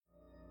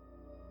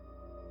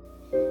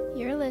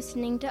You're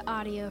listening to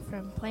audio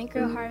from Plank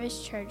Row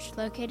Harvest Church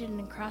located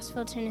in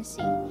Crossville,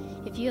 Tennessee.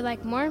 If you'd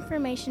like more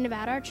information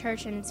about our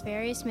church and its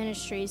various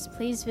ministries,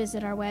 please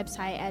visit our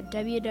website at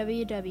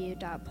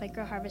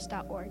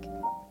www.plankrowharvest.org.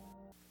 All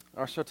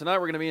right, so tonight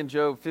we're going to be in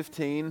Job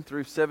 15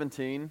 through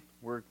 17.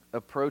 We're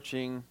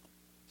approaching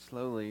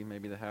slowly,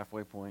 maybe the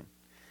halfway point.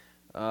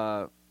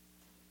 But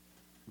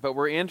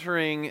we're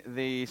entering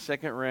the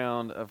second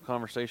round of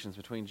conversations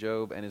between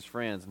Job and his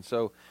friends. And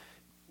so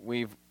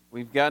we've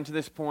gotten to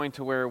this point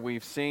to where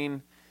we've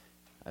seen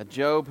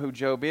Job, who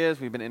Job is.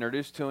 We've been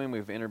introduced to him.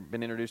 We've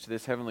been introduced to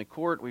this heavenly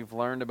court. We've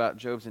learned about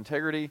Job's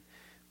integrity.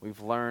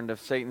 We've learned of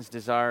Satan's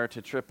desire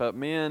to trip up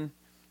men.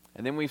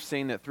 And then we've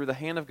seen that through the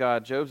hand of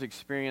God, Job's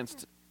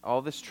experienced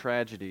all this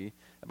tragedy,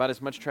 about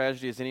as much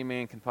tragedy as any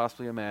man can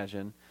possibly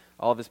imagine.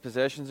 All of his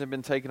possessions have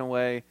been taken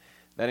away.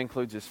 That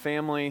includes his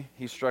family.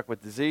 He's struck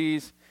with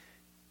disease.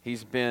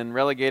 He's been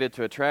relegated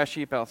to a trash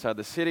heap outside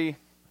the city.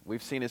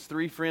 We've seen his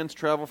three friends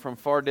travel from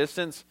far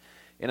distance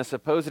in a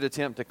supposed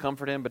attempt to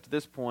comfort him, but to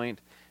this point,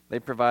 they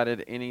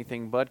provided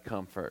anything but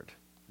comfort,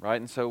 right?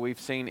 And so we've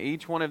seen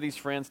each one of these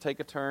friends take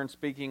a turn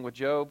speaking with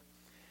Job,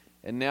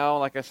 and now,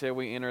 like I said,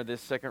 we enter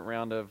this second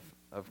round of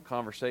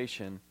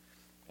conversation,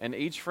 and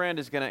each friend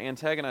is going to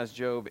antagonize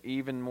Job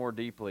even more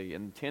deeply,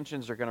 and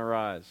tensions are going to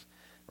rise,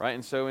 right?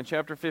 And so in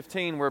chapter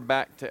 15, we're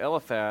back to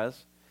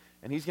Eliphaz,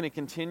 and he's going to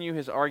continue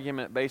his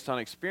argument based on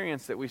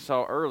experience that we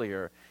saw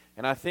earlier.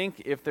 And I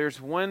think if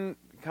there's one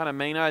kind of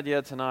main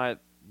idea tonight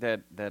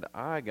that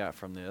I got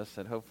from this,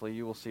 that hopefully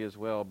you will see as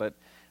well, but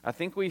I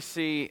think we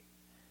see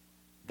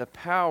the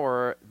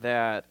power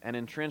that an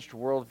entrenched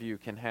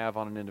worldview can have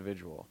on an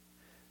individual.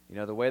 You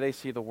know, the way they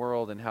see the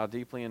world and how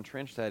deeply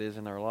entrenched that is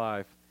in their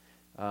life,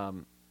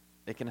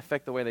 it can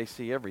affect the way they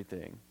see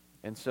everything.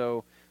 And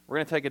so we're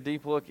going to take a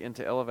deep look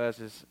into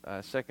Eliphaz's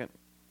second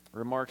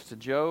remarks to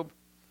Job,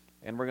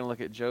 and we're going to look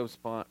at Job's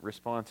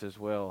response as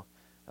well.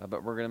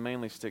 But we're going to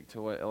mainly stick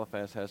to what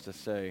Eliphaz has to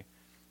say.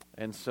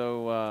 And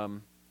so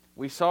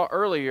we saw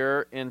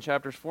earlier in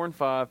chapters 4 and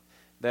 5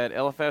 that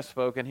Eliphaz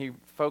spoke, and he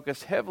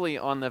focused heavily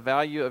on the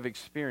value of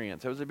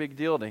experience. It was a big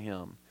deal to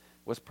him,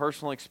 was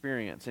personal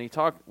experience. And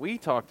we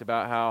talked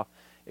about how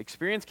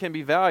experience can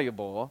be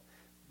valuable,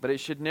 but it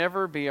should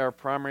never be our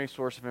primary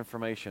source of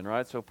information,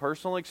 right? So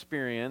personal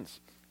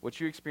experience,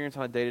 what you experience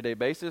on a day-to-day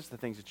basis, the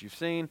things that you've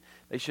seen,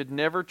 they should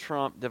never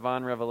trump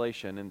divine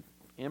revelation. And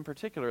in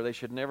particular, they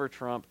should never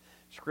trump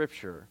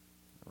Scripture,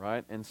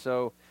 right? And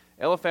so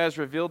Eliphaz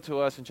revealed to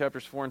us in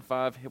chapters 4 and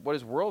 5 what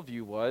his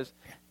worldview was,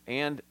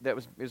 and that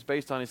was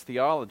based on his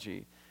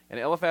theology. And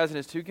Eliphaz and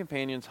his two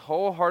companions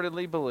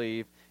wholeheartedly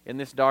believe in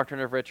this doctrine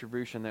of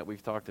retribution that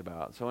we've talked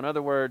about. So in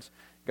other words,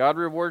 God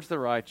rewards the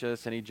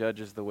righteous and he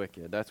judges the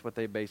wicked. That's what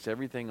they base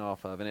everything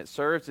off of. And it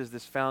serves as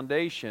this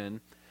foundation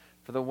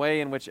for the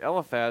way in which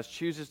Eliphaz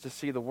chooses to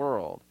see the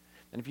world.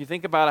 And if you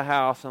think about a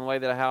house and the way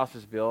that a house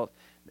is built,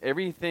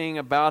 everything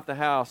about the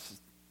house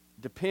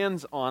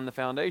depends on the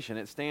foundation.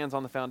 It stands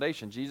on the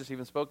foundation. Jesus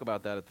even spoke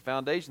about that. If the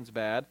foundation's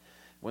bad,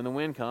 when the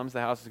wind comes,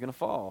 the house is going to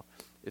fall.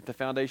 If the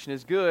foundation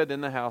is good, then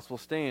the house will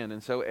stand.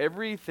 And so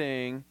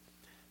everything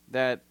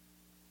that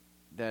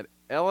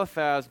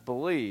Eliphaz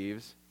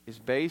believes is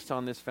based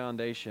on this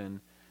foundation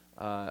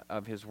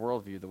of his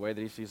worldview, the way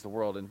that he sees the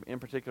world, and in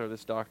particular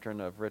this doctrine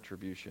of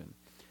retribution.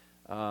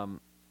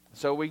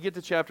 So we get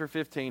to chapter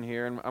 15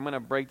 here, and I'm going to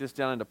break this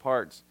down into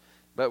parts.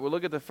 But we'll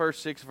look at the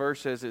first 6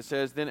 verses. It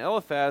says, Then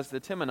Eliphaz the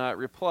Temanite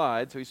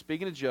replied, so he's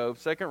speaking to Job,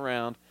 second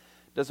round,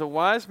 Does a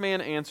wise man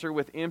answer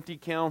with empty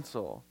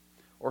counsel,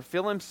 or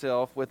fill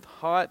himself with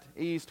hot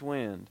east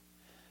wind?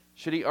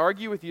 Should he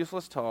argue with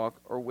useless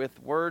talk, or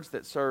with words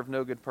that serve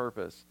no good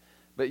purpose?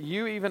 But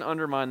you even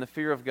undermine the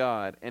fear of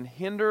God, and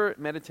hinder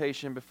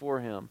meditation before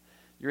him.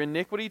 Your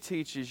iniquity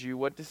teaches you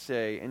what to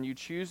say, and you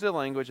choose the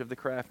language of the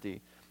crafty.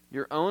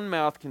 Your own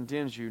mouth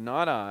condemns you,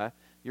 not I.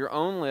 Your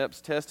own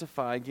lips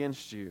testify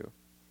against you.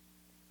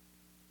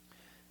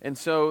 And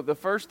so the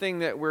first thing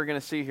that we're going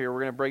to see here,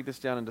 we're going to break this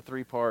down into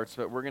 3 parts,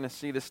 but we're going to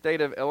see the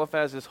state of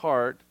Eliphaz's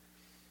heart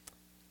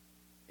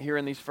here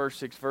in these first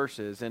 6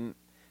 verses. And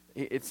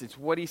it's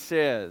what he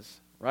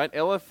says, right?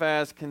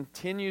 Eliphaz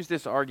continues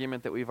this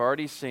argument that we've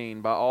already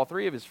seen by all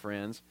 3 of his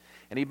friends.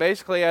 And he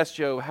basically asks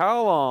Job,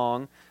 how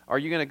long are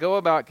you going to go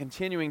about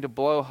continuing to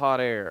blow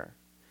hot air?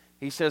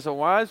 He says, a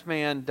wise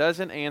man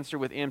doesn't answer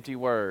with empty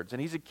words. And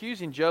he's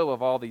accusing Job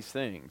of all these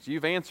things.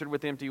 You've answered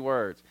with empty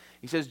words.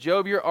 He says,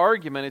 Job, your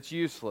argument, it's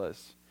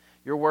useless.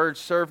 Your words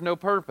serve no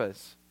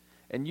purpose.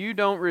 And you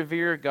don't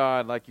revere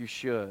God like you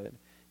should.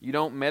 You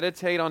don't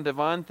meditate on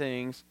divine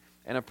things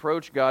and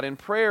approach God in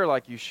prayer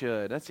like you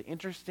should. That's an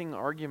interesting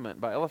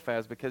argument by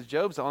Eliphaz, because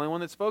Job's the only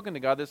one that's spoken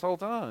to God this whole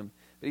time.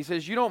 But he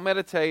says, you don't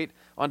meditate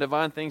on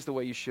divine things the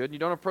way you should. You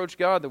don't approach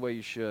God the way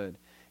you should.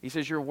 He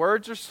says, your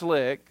words are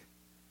slick,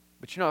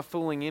 but you're not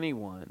fooling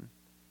anyone.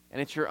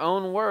 And it's your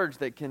own words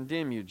that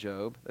condemn you,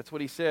 Job. That's what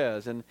he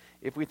says. And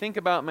if we think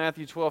about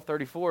Matthew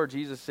 12:34,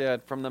 Jesus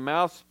said, for the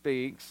mouth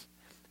speaks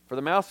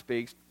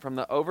from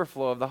the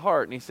overflow of the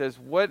heart. And he says,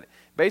 what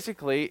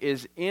basically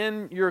is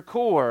in your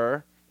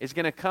core is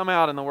going to come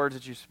out in the words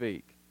that you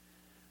speak.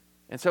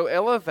 And so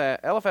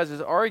Eliphaz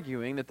is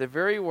arguing that the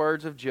very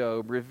words of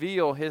Job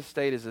reveal his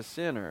state as a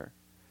sinner.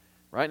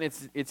 Right?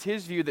 And it's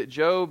his view that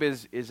Job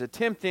is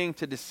attempting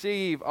to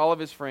deceive all of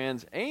his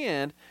friends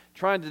and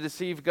trying to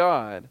deceive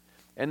God.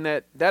 And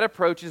that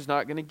approach is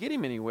not going to get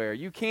him anywhere.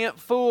 You can't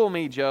fool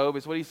me, Job,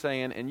 is what he's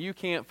saying, and you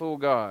can't fool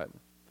God.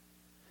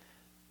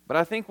 But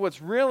I think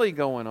what's really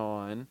going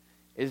on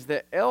is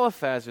that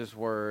Eliphaz's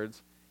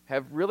words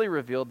have really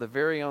revealed the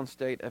very own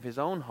state of his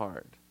own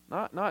heart.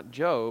 Not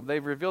Job.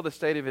 They've revealed the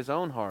state of his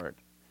own heart.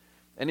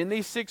 And in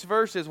these 6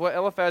 verses, what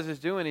Eliphaz is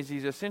doing is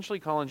he's essentially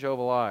calling Job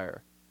a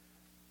liar.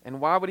 And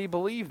why would he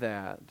believe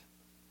that?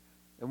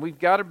 And we've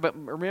got to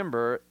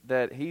remember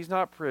that he's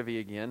not privy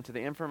again to the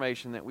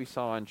information that we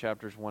saw in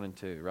chapters 1 and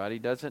 2, right? He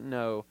doesn't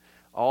know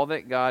all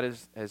that God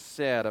has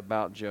said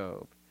about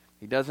Job.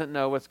 He doesn't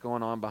know what's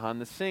going on behind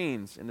the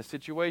scenes in the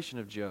situation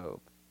of Job.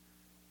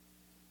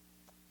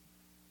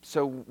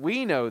 So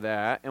we know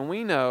that, and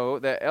we know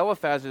that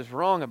Eliphaz is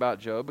wrong about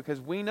Job because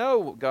we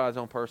know God's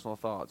own personal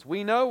thoughts.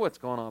 We know what's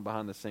going on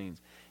behind the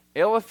scenes.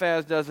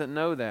 Eliphaz doesn't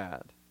know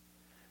that.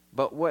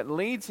 But what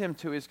leads him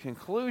to his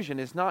conclusion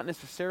is not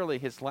necessarily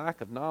his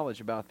lack of knowledge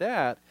about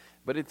that,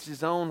 but it's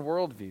his own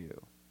worldview.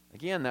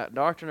 Again, that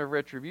doctrine of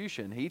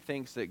retribution. He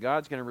thinks that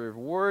God's going to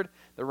reward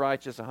the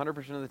righteous 100%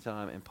 of the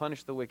time and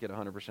punish the wicked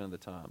 100% of the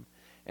time.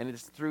 And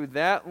it's through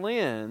that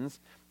lens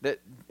that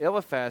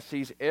Eliphaz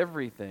sees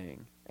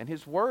everything. And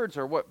his words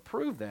are what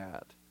prove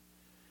that.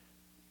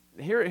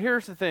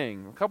 Here's the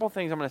thing. A couple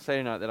things I'm going to say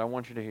tonight that I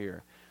want you to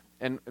hear.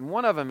 And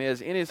one of them is,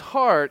 in his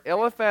heart,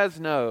 Eliphaz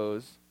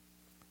knows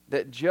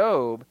that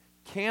Job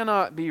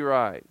cannot be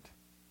right.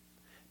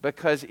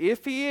 Because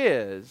if he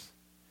is,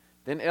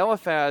 then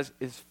Eliphaz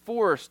is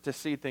forced to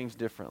see things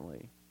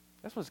differently.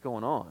 That's what's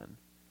going on.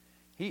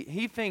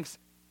 He thinks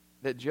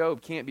that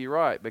Job can't be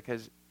right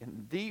because in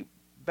the deep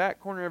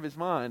back corner of his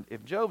mind,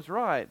 if Job's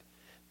right,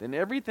 then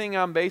everything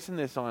I'm basing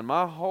this on,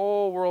 my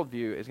whole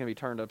worldview, is going to be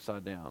turned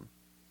upside down.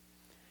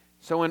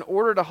 So in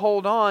order to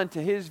hold on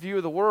to his view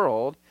of the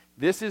world,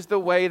 this is the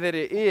way that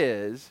it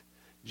is,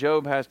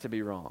 Job has to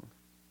be wrong.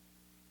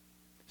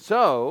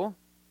 So,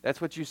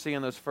 that's what you see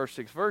in those first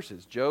 6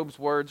 verses. Job's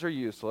words are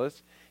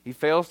useless. He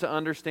fails to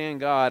understand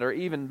God, or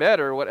even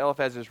better, what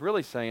Eliphaz is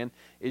really saying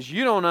is,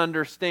 you don't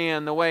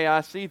understand the way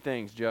I see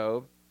things,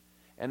 Job.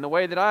 And the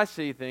way that I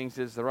see things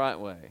is the right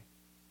way.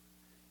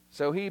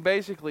 So he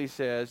basically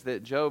says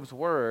that Job's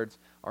words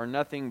are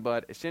nothing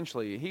but,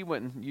 essentially, he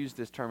wouldn't use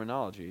this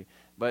terminology,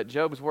 but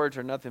Job's words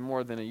are nothing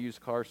more than a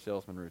used car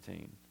salesman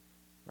routine.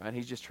 Right?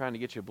 He's just trying to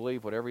get you to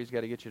believe whatever he's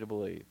got to get you to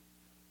believe,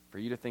 for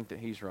you to think that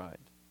he's right.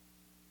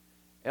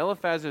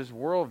 Eliphaz's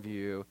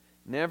worldview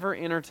never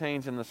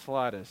entertains in the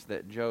slightest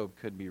that Job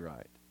could be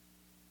right.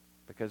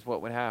 Because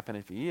what would happen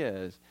if he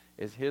is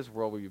his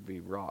world would be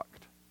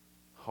rocked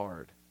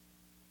hard.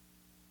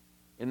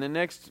 In the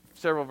next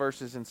several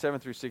verses in 7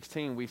 through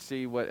 16, we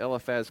see what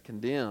Eliphaz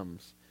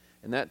condemns.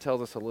 And that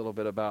tells us a little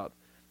bit about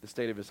the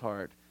state of his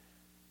heart.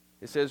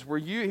 It says, were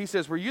you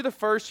the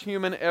first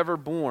human ever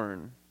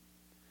born?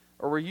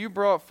 Or were you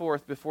brought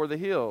forth before the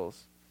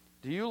hills?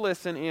 Do you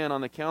listen in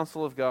on the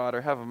counsel of God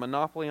or have a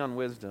monopoly on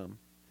wisdom?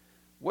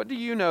 What do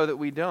you know that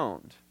we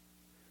don't?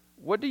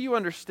 What do you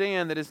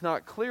understand that is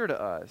not clear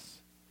to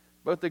us?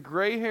 Both the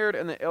gray-haired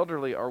and the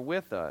elderly are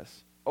with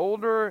us,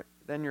 older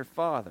than your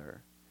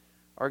father.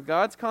 Are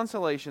God's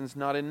consolations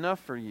not enough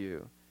for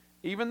you,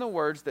 even the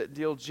words that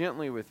deal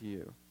gently with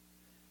you?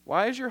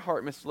 Why has your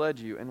heart misled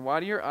you, and why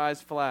do your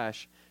eyes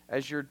flash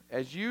as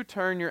you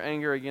turn your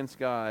anger against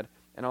God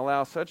and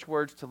allow such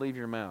words to leave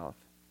your mouth?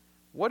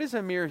 What is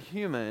a mere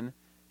human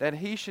that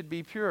he should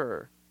be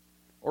pure,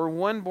 or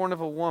one born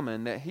of a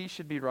woman that he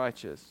should be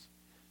righteous?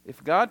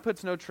 If God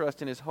puts no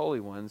trust in his holy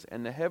ones,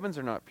 and the heavens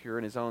are not pure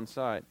in his own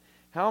sight,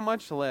 how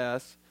much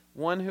less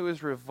one who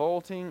is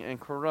revolting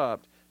and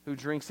corrupt, who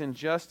drinks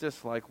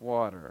injustice like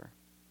water?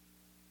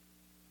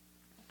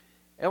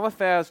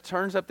 Eliphaz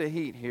turns up the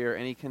heat here,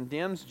 and he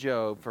condemns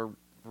Job for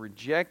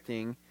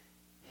rejecting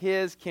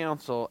his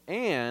counsel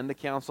and the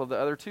counsel of the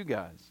other 2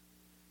 guys.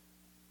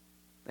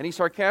 And he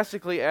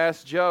sarcastically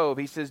asks Job,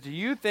 he says, do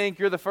you think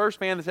you're the first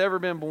man that's ever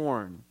been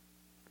born?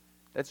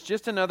 That's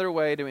just another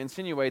way to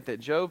insinuate that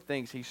Job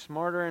thinks he's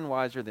smarter and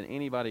wiser than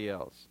anybody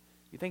else.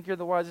 You think you're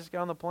the wisest guy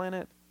on the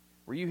planet?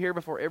 Were you here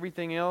before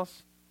everything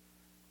else?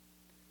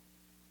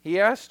 He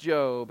asks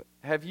Job,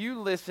 have you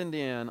listened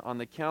in on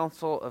the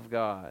counsel of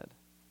God?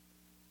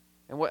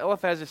 And what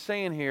Eliphaz is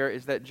saying here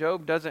is that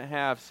Job doesn't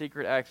have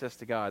secret access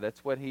to God.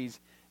 That's what he's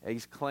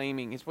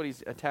claiming. It's what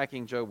he's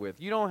attacking Job with.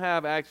 You don't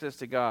have access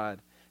to God.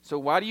 So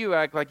why do you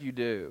act like you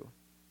do?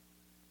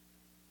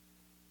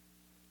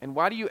 And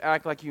why do you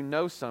act like you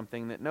know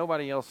something that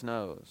nobody else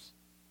knows?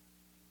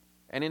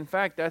 And in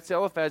fact, that's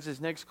Eliphaz's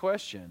next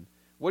question.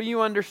 What do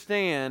you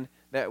understand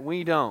that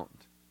we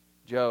don't,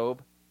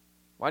 Job?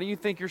 Why do you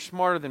think you're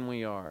smarter than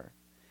we are?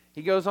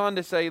 He goes on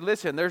to say,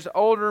 listen, there's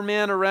older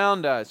men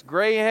around us,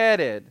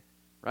 gray-headed,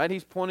 right?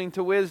 He's pointing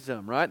to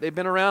wisdom, right? They've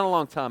been around a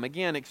long time.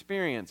 Again,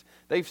 experience.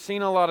 They've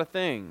seen a lot of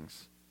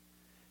things.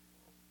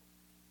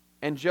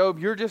 And Job,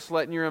 you're just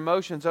letting your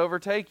emotions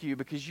overtake you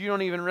because you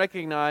don't even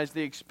recognize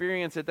the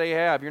experience that they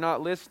have. You're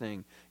not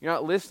listening. You're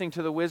not listening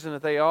to the wisdom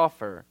that they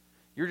offer.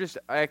 You're just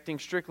acting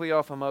strictly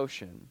off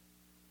emotion.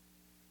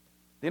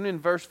 Then in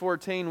verse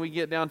 14, we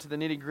get down to the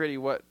nitty-gritty,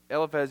 what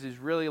Eliphaz is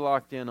really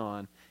locked in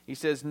on. He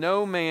says,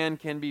 no man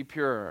can be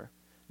pure.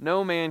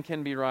 No man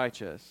can be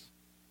righteous.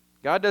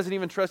 God doesn't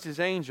even trust his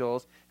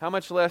angels. How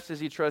much less does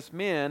he trust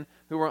men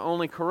who are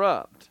only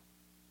corrupt?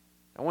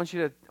 I want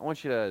you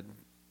to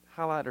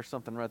highlight or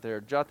something right there.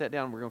 Jot that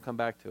down. We're going to come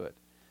back to it.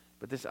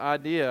 But this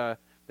idea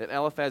that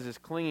Eliphaz is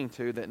clinging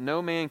to, that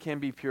no man can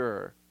be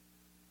pure.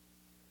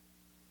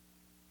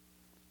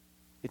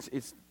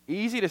 It's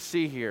easy to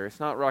see here. It's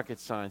not rocket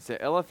science.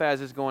 That Eliphaz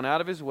is going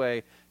out of his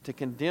way to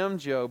condemn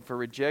Job for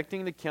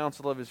rejecting the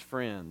counsel of his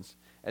friends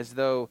as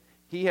though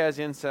he has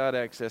inside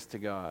access to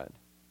God.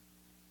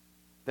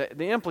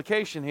 The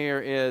implication here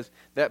is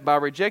that by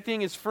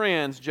rejecting his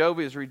friends, Job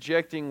is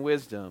rejecting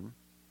wisdom.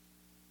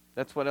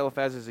 That's what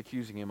Eliphaz is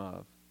accusing him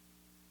of.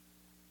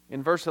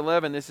 In verse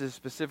 11, this is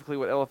specifically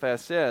what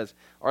Eliphaz says.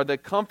 Are the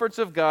comforts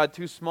of God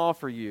too small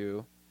for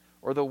you,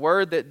 or the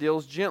word that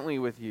deals gently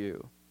with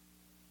you?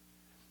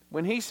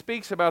 When he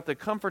speaks about the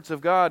comforts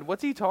of God,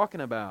 what's he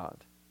talking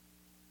about?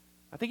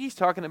 I think he's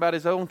talking about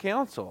his own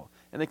counsel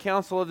and the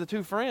counsel of the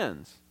two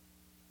friends.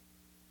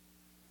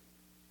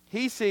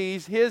 He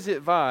sees his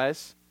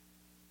advice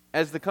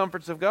as the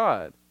comforts of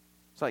God.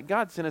 It's like,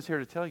 God sent us here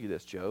to tell you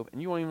this, Job,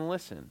 and you won't even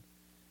listen.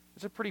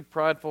 It's a pretty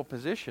prideful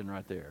position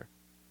right there.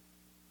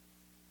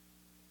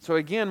 So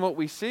again, what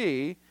we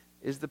see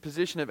is the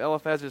position of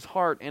Eliphaz's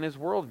heart and his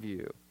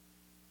worldview.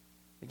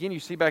 Again,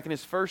 you see back in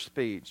his first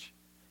speech,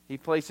 he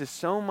places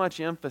so much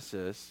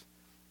emphasis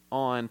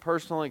on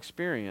personal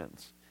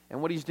experience.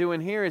 And what he's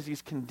doing here is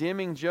he's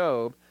condemning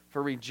Job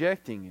for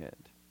rejecting it.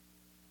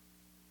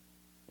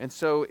 And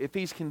so if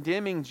he's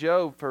condemning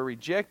Job for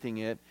rejecting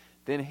it,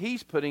 then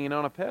he's putting it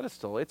on a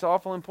pedestal. It's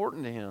awful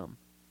important to him.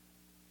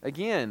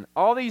 Again,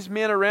 all these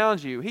men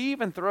around you, he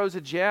even throws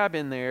a jab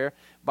in there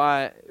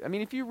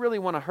if you really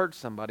want to hurt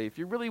somebody, if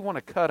you really want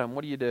to cut them,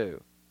 what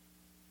do?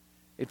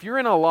 If you're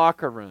in a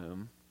locker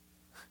room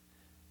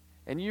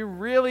and you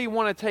really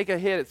want to take a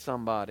hit at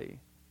somebody,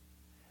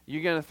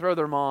 you're going to throw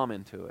their mom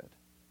into it.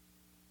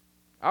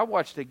 I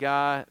watched a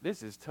guy,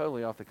 this is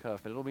totally off the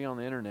cuff, it'll be on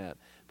the internet,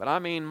 but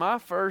my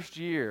first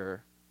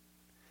year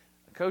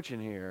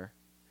coaching here,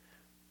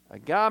 a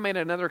guy made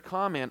another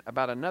comment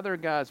about another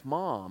guy's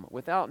mom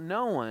without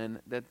knowing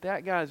that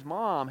guy's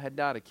mom had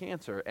died of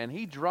cancer, and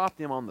he dropped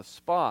him on the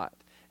spot,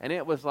 and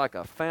it was like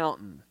a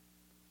fountain.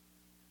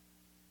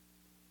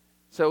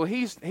 So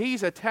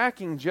he's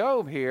attacking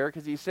Job here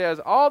because he says,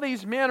 all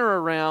these men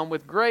are around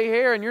with gray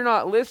hair and you're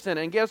not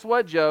listening, and guess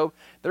what, Job?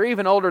 They're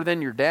even older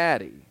than your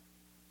daddy.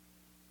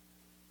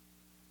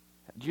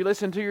 Did you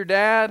listen to your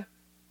dad?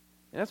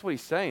 And that's what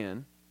he's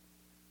saying.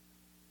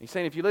 He's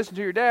saying, if you listen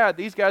to your dad,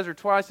 these guys are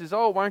twice as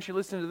old. Why aren't you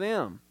listening to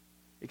them?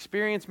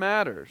 Experience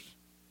matters.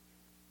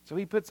 So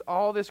he puts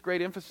all this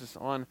great emphasis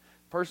on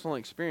personal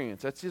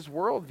experience. That's his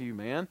worldview,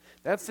 man.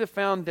 That's the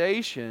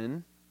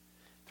foundation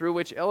through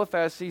which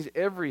Eliphaz sees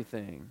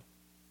everything.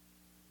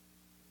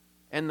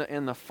 And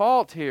the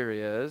fault here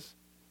is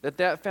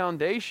that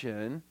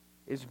foundation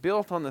is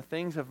built on the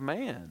things of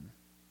man.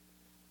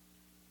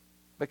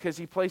 Because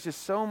he places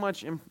so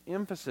much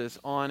emphasis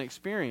on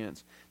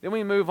experience. Then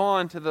we move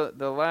on to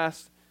the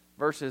last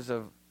verses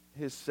of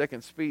his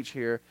second speech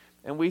here,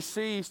 and we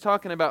see he's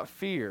talking about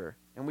fear,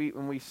 and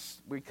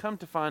we come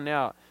to find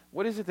out,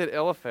 what is it that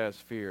Eliphaz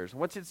fears?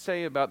 What's it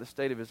say about the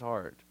state of his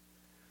heart?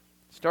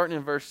 Starting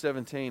in verse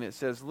 17, it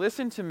says,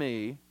 listen to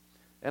me,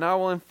 and I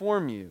will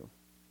inform you.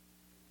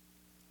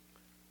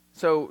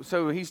 So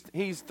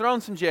he's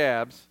thrown some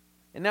jabs,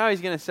 and now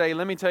he's going to say,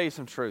 let me tell you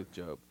some truth,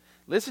 Job.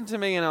 Listen to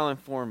me and I'll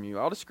inform you.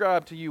 I'll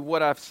describe to you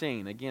what I've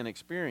seen. Again,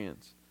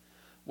 experience.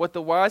 What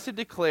the wise had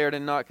declared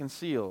and not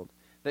concealed,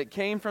 that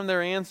came from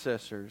their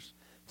ancestors,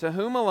 to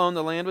whom alone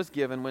the land was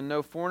given when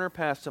no foreigner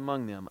passed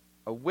among them.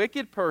 A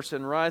wicked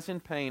person rise in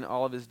pain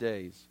all of his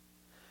days.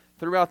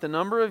 Throughout the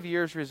number of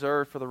years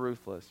reserved for the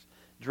ruthless,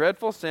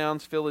 dreadful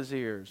sounds fill his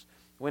ears.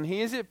 When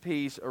he is at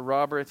peace, a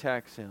robber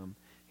attacks him.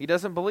 He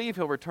doesn't believe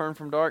he'll return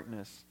from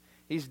darkness.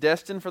 He's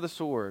destined for the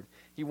sword.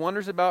 He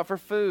wanders about for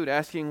food,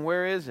 asking,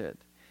 where is it?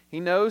 He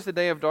knows the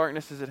day of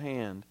darkness is at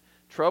hand.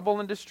 Trouble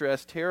and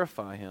distress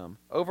terrify him,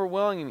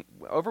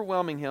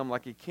 overwhelming him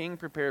like a king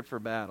prepared for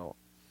battle.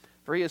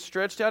 For he has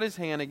stretched out his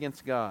hand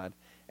against God,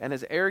 and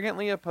has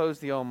arrogantly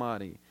opposed the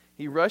Almighty.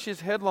 He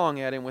rushes headlong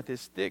at him with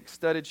his thick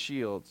studded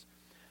shields.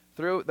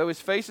 Though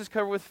his face is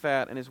covered with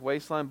fat, and his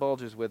waistline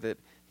bulges with it,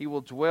 he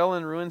will dwell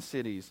in ruined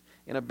cities,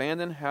 in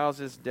abandoned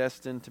houses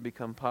destined to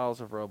become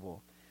piles of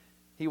rubble.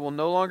 He will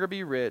no longer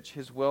be rich,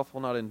 his wealth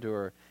will not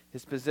endure,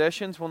 his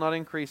possessions will not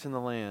increase in the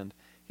land.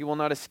 He will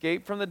not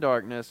escape from the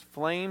darkness.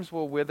 Flames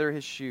will wither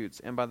his shoots,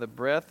 and by the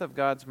breath of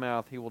God's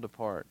mouth he will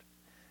depart.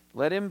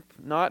 Let him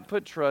not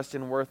put trust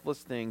in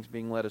worthless things,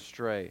 being led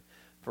astray,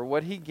 for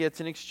what he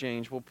gets in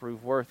exchange will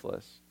prove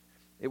worthless.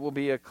 It will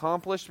be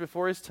accomplished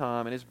before his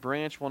time, and his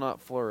branch will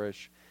not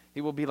flourish.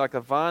 He will be like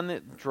a vine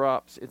that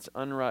drops its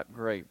unripe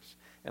grapes,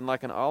 and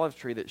like an olive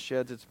tree that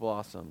sheds its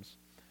blossoms.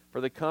 For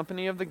the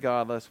company of the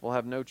godless will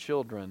have no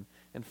children,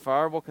 and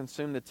fire will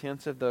consume the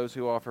tents of those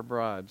who offer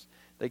bribes.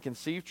 They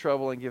conceive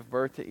trouble and give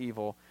birth to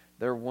evil.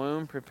 Their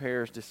womb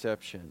prepares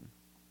deception.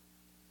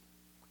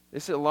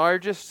 This is the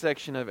largest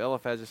section of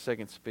Eliphaz's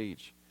second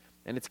speech.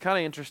 And it's kind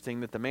of interesting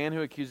that the man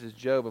who accuses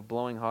Job of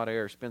blowing hot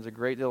air spends a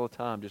great deal of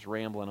time just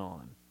rambling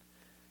on.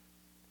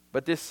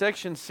 But this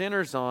section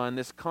centers on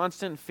this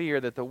constant fear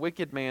that the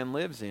wicked man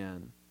lives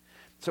in.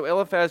 So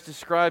Eliphaz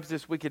describes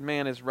this wicked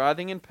man as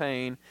writhing in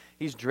pain.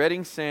 He's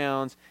dreading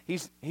sounds.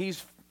 He's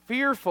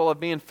fearful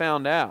of being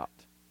found out.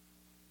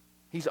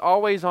 He's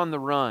always on the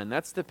run.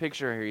 That's the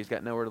picture here. He's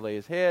got nowhere to lay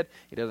his head.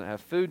 He doesn't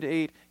have food to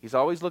eat. He's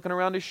always looking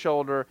around his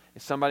shoulder.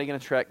 Is somebody going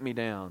to track me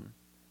down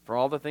for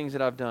all the things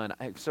that I've done?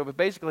 So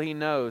basically he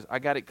knows, I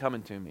got it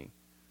coming to me.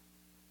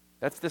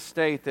 That's the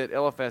state that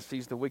Eliphaz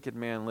sees the wicked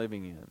man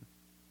living in.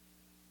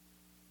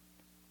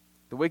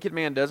 The wicked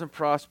man doesn't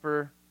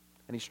prosper,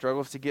 and he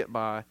struggles to get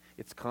by.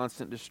 It's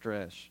constant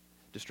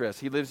distress.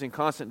 He lives in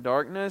constant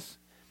darkness,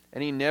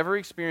 and he never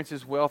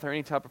experiences wealth or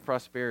any type of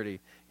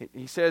prosperity.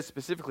 He says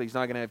specifically he's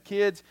not going to have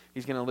kids.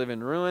 He's going to live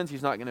in ruins.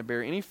 He's not going to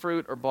bear any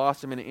fruit or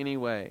blossom in any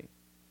way.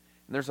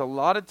 And there's a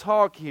lot of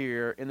talk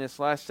here in this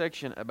last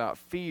section about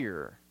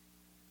fear.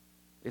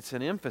 It's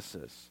an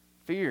emphasis.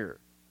 Fear.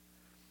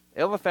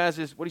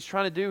 Eliphaz what he's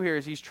trying to do here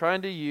is he's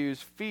trying to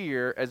use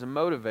fear as a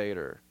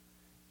motivator.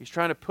 He's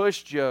trying to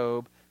push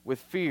Job with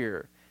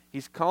fear.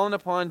 He's calling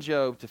upon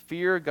Job to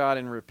fear God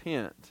and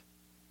repent.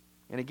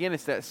 And again,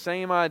 it's that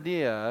same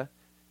idea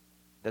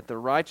that the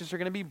righteous are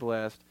going to be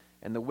blessed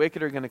and the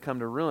wicked are going to come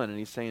to ruin. And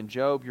he's saying,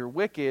 Job, you're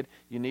wicked.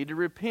 You need to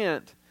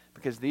repent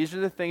because these are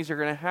the things that are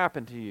going to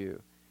happen to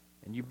you.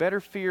 And you better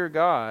fear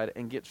God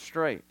and get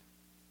straight.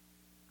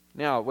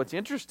 Now, what's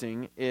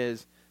interesting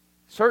is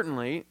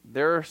certainly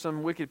there are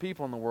some wicked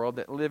people in the world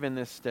that live in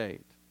this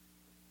state.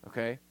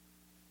 Okay?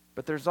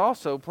 But there's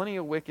also plenty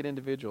of wicked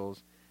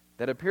individuals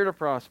that appear to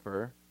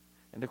prosper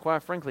and to,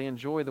 quite frankly,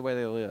 enjoy the way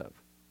they live.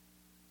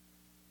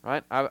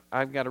 Right?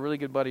 I've got a really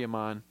good buddy of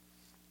mine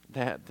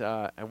that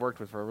I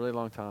worked with for a really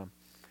long time.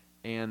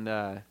 And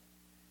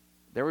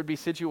there would be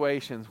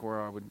situations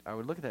where I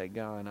would look at that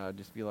guy and I would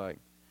just be like,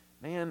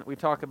 man, we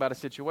talk about a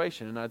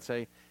situation and I'd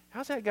say,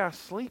 how's that guy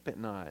sleep at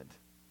night?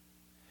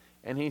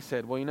 And he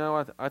said, well, you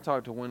know, I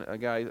talked to a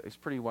guy, he's a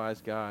pretty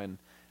wise guy, and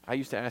I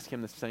used to ask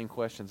him the same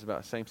questions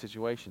about the same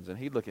situations, and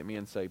he'd look at me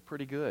and say,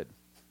 pretty good.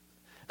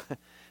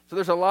 So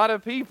there's a lot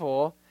of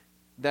people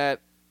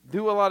that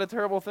do a lot of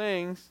terrible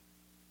things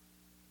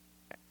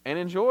and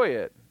enjoy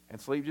it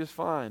and sleep just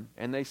fine,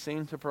 and they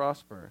seem to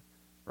prosper,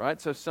 right?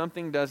 So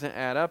something doesn't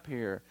add up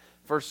here.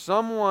 For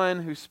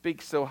someone who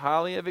speaks so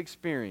highly of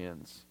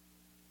experience,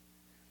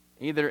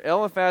 either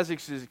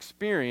Eliphaz's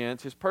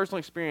experience, his personal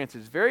experience,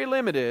 is very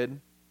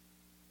limited,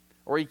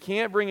 or he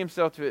can't bring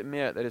himself to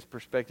admit that his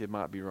perspective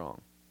might be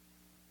wrong.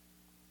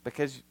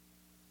 Because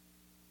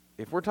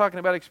if we're talking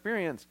about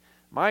experience,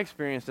 my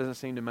experience doesn't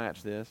seem to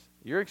match this.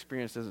 Your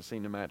experience doesn't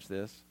seem to match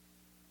this.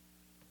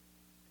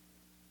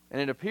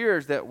 And it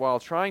appears that while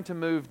trying to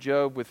move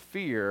Job with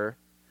fear,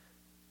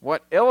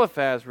 what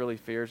Eliphaz really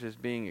fears is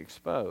being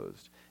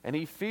exposed. And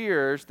he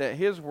fears that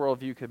his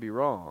worldview could be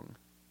wrong.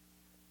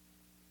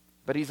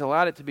 But he's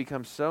allowed it to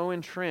become so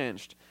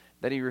entrenched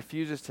that he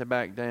refuses to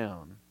back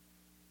down.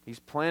 He's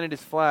planted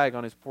his flag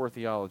on his poor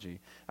theology.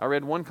 I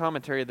read one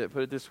commentary that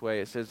put it this way.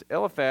 It says,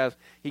 Eliphaz,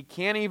 he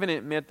can't even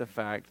admit the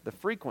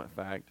frequent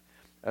fact,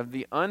 of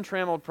the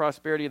untrammeled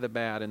prosperity of the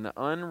bad and the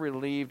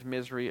unrelieved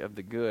misery of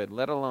the good,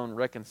 let alone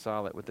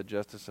reconcile it with the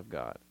justice of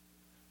God.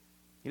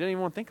 He doesn't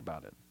even want to think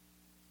about it.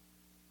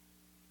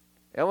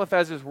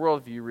 Eliphaz's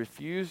worldview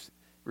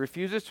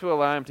refuses to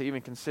allow him to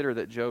even consider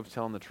that Job's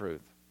telling the truth.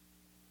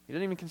 He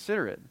doesn't even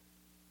consider it.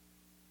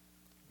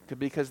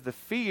 Because the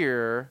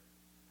fear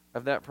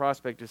of that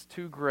prospect is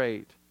too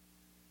great.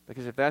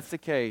 Because if that's the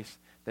case,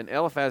 then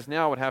Eliphaz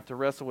now would have to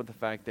wrestle with the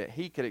fact that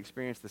he could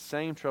experience the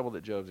same trouble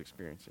that Job's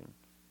experiencing.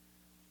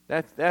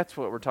 That's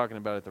what we're talking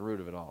about at the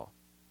root of it all.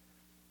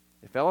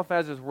 If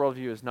Eliphaz's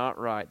worldview is not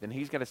right, then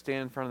he's got to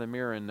stand in front of the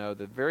mirror and know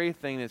the very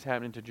thing that's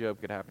happening to Job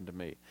could happen to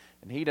me.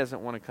 And he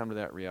doesn't want to come to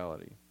that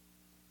reality.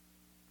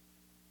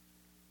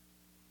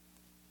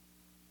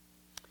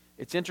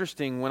 It's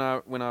interesting when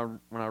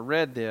I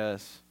read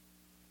this,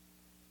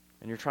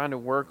 and you're trying to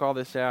work all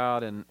this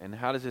out, and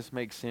how does this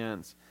make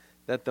sense,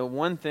 that the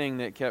one thing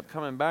that kept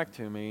coming back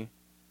to me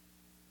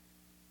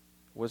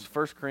was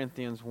 1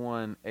 Corinthians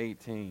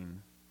 1:18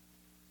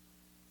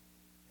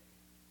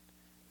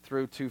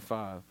 through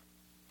 2:5.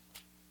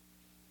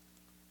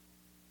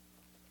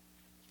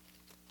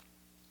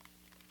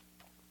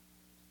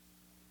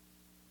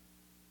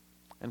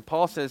 And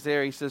Paul says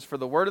there, he says, for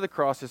the word of the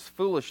cross is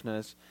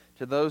foolishness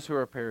to those who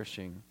are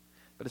perishing,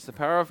 but it's the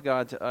power of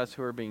God to us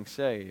who are being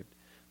saved.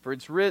 For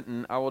it's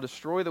written, I will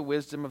destroy the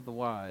wisdom of the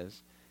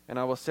wise, and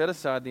I will set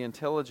aside the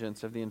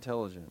intelligence of the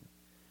intelligent.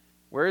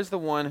 Where is the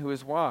one who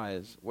is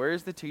wise? Where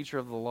is the teacher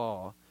of the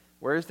law?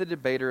 Where is the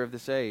debater of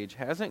this age?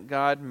 Hasn't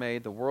God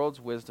made the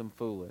world's wisdom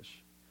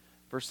foolish?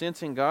 For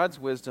since in God's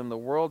wisdom the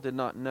world did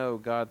not know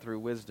God through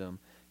wisdom,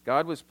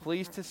 God was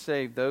pleased to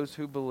save those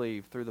who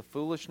believe through the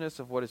foolishness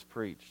of what is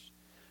preached.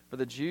 For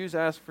the Jews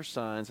ask for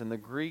signs, and the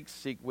Greeks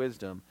seek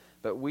wisdom,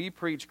 but we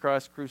preach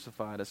Christ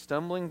crucified, a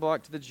stumbling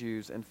block to the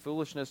Jews and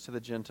foolishness to the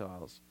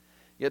Gentiles.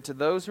 Yet to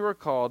those who are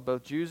called,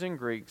 both Jews and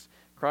Greeks,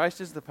 Christ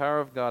is the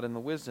power of God and the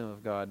wisdom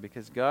of God,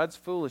 because God's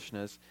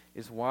foolishness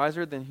is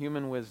wiser than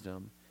human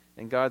wisdom,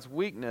 and God's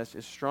weakness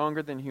is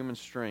stronger than human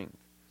strength.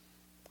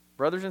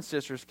 Brothers and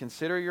sisters,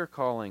 consider your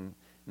calling.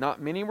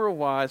 Not many were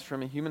wise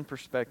from a human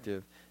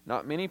perspective,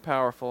 not many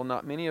powerful,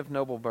 not many of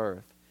noble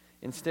birth.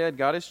 Instead,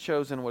 God has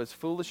chosen what is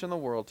foolish in the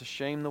world to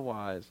shame the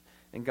wise,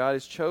 and God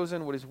has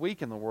chosen what is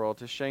weak in the world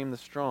to shame the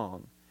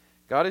strong.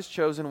 God has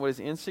chosen what is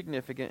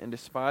insignificant and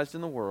despised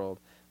in the world,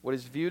 what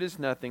is viewed as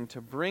nothing,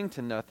 to bring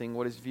to nothing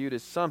what is viewed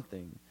as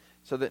something,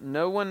 so that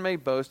no one may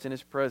boast in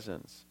his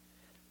presence.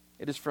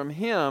 It is from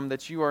him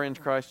that you are in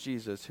Christ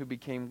Jesus, who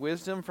became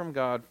wisdom from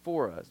God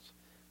for us,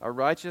 our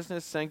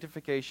righteousness,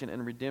 sanctification,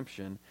 and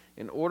redemption,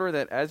 in order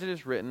that, as it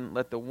is written,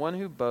 let the one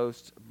who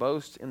boasts,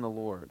 boast in the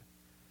Lord.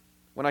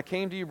 When I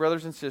came to you,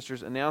 brothers and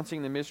sisters,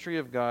 announcing the mystery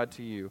of God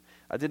to you,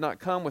 I did not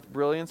come with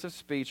brilliance of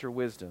speech or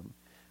wisdom.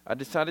 I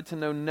decided to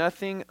know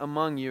nothing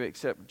among you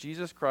except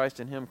Jesus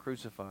Christ and him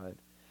crucified.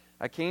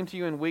 I came to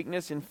you in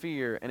weakness, in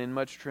fear, and in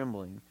much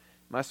trembling.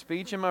 My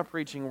speech and my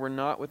preaching were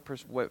not with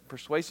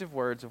persuasive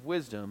words of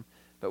wisdom,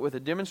 but with a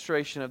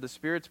demonstration of the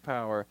Spirit's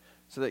power,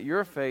 so that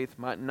your faith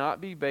might not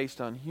be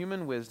based on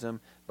human wisdom,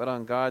 but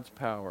on God's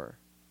power.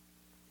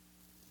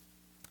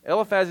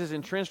 Eliphaz's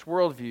entrenched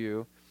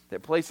worldview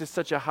that places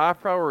such a high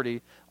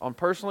priority on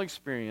personal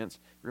experience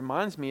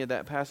reminds me of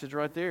that passage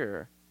right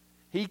there.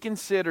 He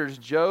considers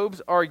Job's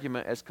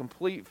argument as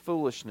complete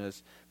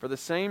foolishness for the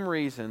same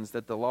reasons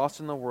that the lost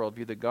in the world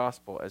view the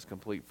gospel as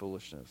complete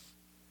foolishness.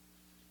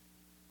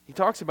 He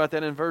talks about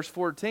that in verse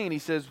 14. He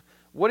says,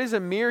 what is a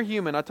mere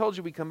human? I told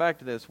you we'd come back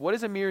to this. What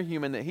is a mere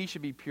human that he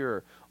should be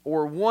pure?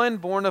 Or one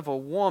born of a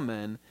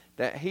woman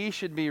that he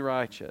should be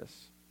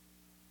righteous?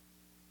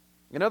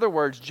 In other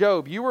words,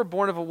 Job, you were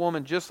born of a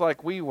woman just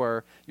like we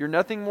were. You're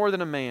nothing more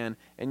than a man,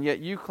 and yet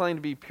you claim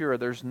to be pure.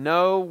 There's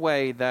no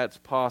way that's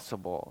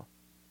possible.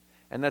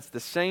 And that's the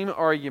same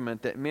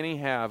argument that many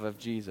have of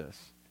Jesus.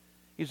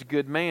 He's a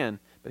good man,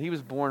 but he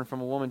was born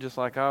from a woman just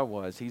like I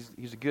was.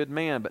 He's a good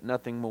man, but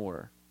nothing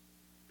more.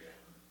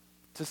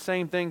 It's the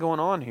same thing going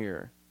on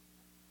here.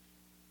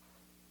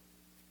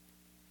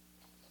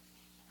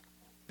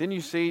 Then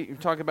you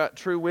talk about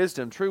true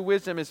wisdom. True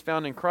wisdom is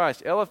found in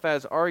Christ.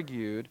 Eliphaz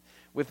argued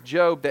with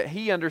Job that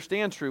he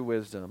understands true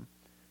wisdom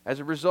as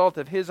a result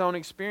of his own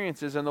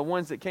experiences and the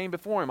ones that came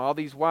before him. All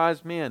these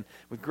wise men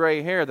with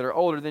gray hair that are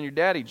older than your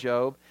daddy,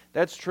 Job.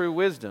 That's true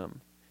wisdom.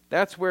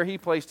 That's where he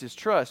placed his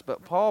trust.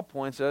 But Paul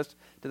points us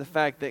to the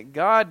fact that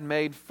God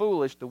made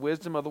foolish the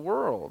wisdom of the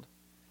world.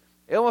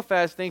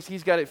 Eliphaz thinks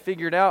he's got it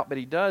figured out, but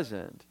he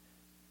doesn't.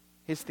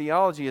 His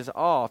theology is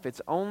off. It's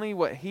only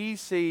what he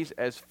sees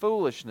as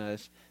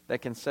foolishness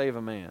that can save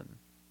a man.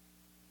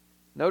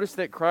 Notice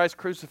that Christ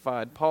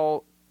crucified,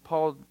 Paul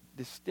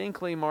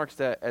distinctly marks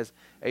that as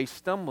a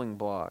stumbling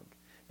block.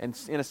 And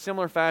in a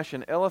similar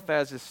fashion,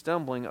 Eliphaz is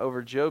stumbling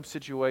over Job's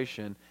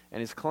situation and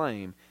his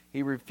claim.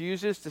 He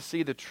refuses to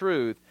see the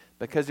truth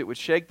because it would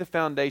shake the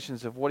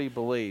foundations of what he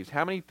believes.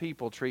 How many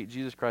people treat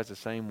Jesus Christ the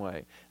same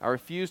way? I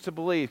refuse to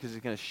believe because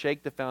it's going to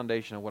shake the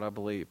foundation of what I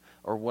believe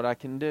or what I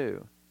can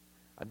do.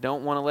 I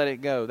don't want to let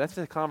it go. That's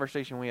the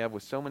conversation we have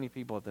with so many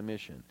people at the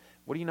mission.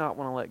 What do you not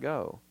want to let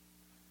go?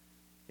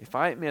 If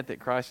I admit that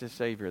Christ is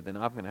Savior, then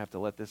I'm going to have to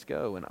let this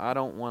go, and I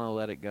don't want to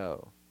let it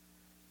go.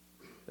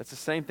 That's the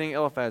same thing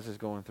Eliphaz is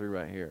going through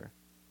right here.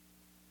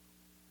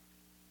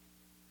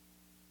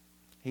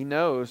 He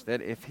knows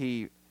that if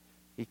he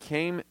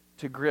came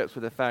to grips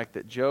with the fact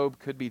that Job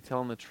could be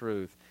telling the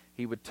truth,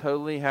 he would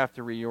totally have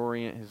to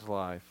reorient his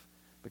life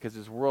because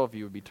his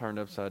worldview would be turned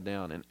upside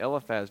down, and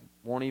Eliphaz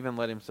won't even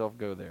let himself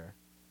go there.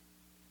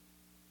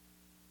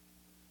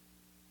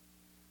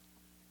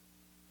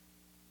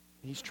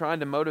 He's trying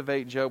to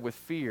motivate Job with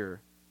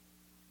fear.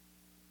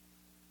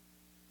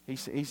 He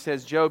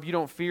says, Job, you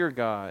don't fear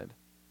God.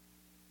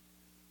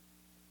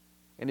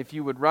 And if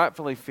you would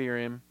rightfully fear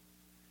him,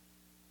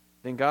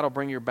 then God will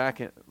bring your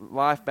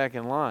life back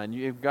in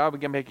line.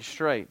 God will make you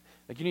straight.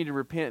 Like you need to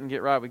repent and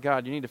get right with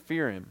God. You need to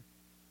fear him.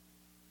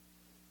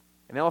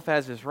 And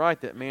Eliphaz is right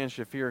that man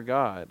should fear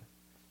God.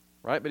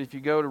 Right? But if you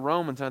go to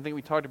Romans, and I think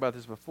we talked about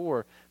this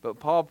before, but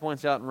Paul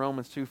points out in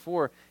Romans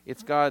 2:4,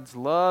 it's God's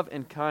love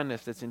and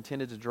kindness that's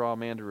intended to draw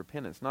man to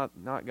repentance,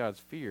 not God's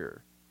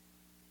fear.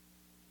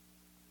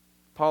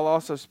 Paul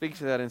also speaks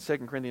to that in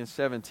 2 Corinthians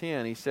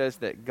 7:10. He says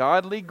that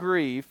godly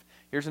grief,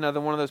 here's another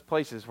one of those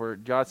places where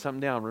jot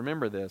something down.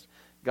 Remember this.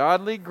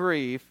 Godly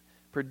grief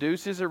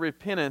produces a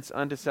repentance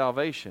unto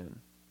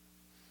salvation.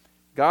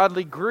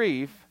 Godly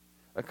grief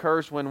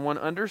occurs when one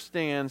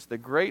understands the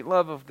great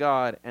love of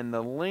God and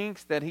the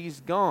lengths that he's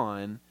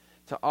gone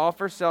to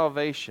offer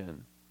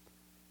salvation,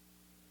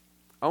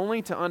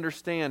 only to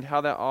understand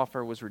how that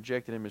offer was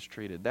rejected and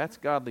mistreated. That's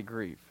godly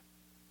grief.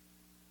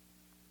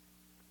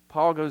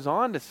 Paul goes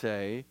on to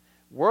say,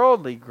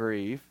 Worldly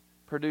grief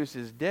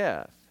produces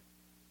death.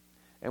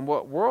 And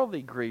what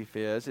worldly grief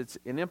is, it's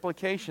an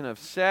implication of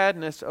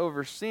sadness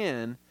over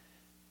sin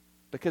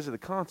because of the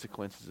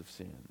consequences of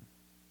sin.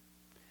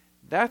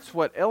 That's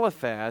what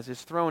Eliphaz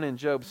is thrown in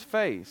Job's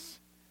face.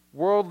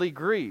 Worldly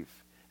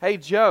grief. Hey,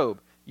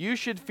 Job, you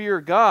should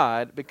fear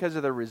God because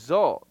of the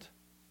result.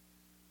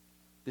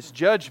 This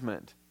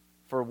judgment,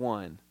 for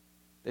one,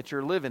 that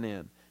you're living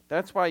in.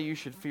 That's why you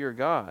should fear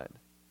God.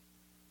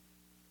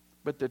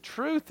 But the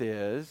truth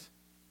is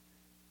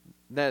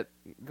that,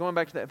 going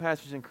back to that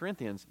passage in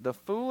Corinthians, the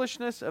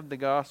foolishness of the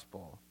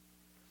gospel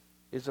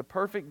is a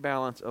perfect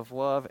balance of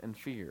love and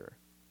fear.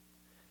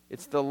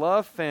 It's the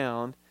love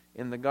found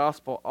in the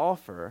gospel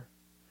offer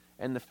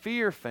and the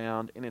fear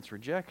found in its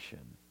rejection.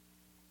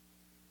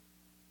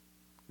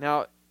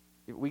 Now,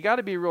 we got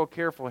to be real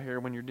careful here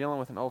when you're dealing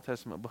with an Old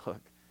Testament book,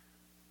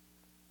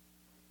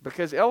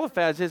 because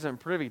Eliphaz isn't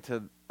privy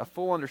to a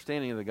full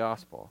understanding of the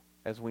gospel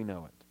as we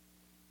know it,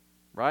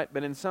 right?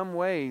 But in some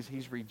ways,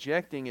 he's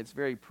rejecting its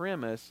very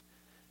premise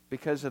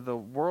because of the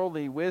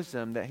worldly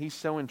wisdom that he's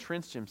so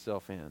entrenched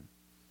himself in.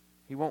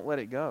 He won't let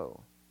it go.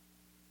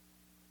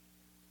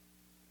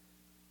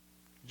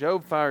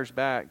 Job fires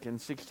back in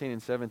 16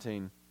 and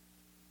 17.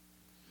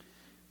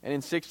 And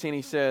in 16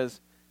 he says,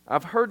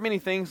 I've heard many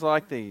things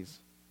like these.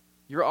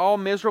 You're all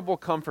miserable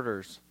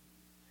comforters.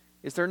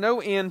 Is there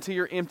no end to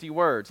your empty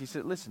words? He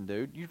said, listen,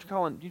 dude, you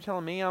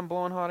telling me I'm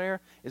blowing hot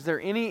air? Is there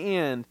any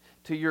end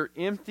to your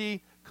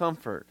empty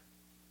comfort?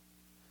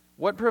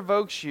 What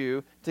provokes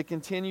you to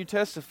continue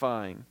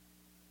testifying?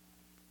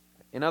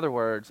 In other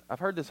words, I've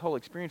heard this whole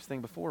experience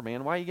thing before,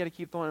 man. Why you got to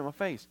keep throwing it in my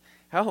face?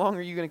 How long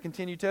are you going to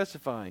continue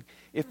testifying?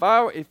 If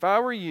I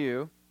were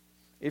you,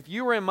 if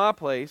you were in my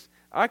place,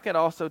 I could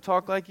also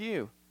talk like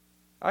you.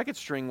 I could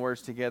string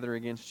words together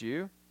against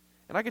you,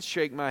 and I could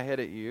shake my head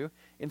at you.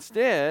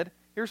 Instead,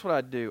 here's what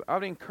I'd do. I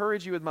would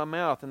encourage you with my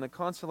mouth, and the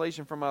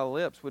consolation from my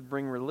lips would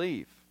bring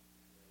relief.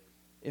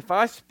 If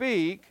I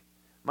speak,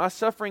 my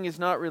suffering is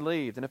not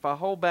relieved, and if I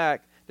hold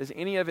back, does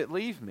any of it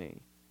leave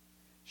me?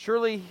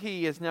 Surely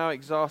he has now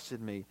exhausted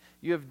me.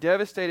 You have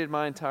devastated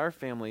my entire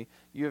family.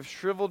 You have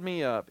shriveled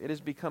me up. It has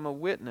become a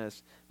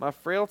witness. My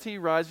frailty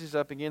rises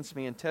up against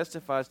me and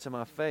testifies to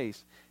my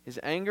face. His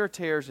anger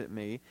tears at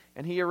me,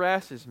 and he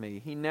harasses me.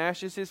 He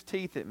gnashes his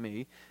teeth at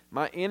me.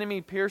 My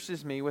enemy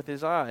pierces me with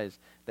his eyes.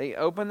 They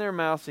open their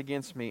mouths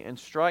against me and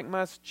strike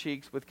my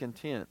cheeks with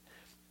contempt,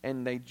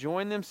 and they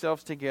join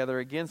themselves together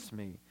against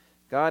me.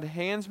 God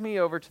hands me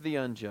over to the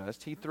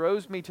unjust. He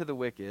throws me to the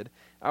wicked.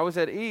 I was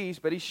at ease,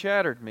 but he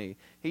shattered me.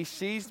 He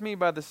seized me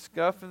by the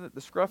scruff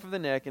of the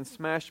neck and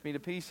smashed me to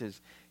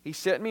pieces. He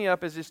set me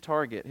up as his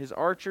target. His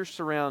archers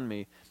surround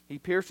me. He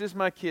pierces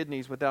my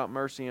kidneys without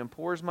mercy and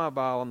pours my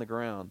bile on the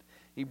ground.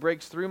 He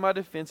breaks through my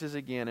defenses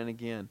again and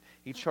again.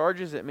 He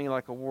charges at me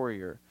like a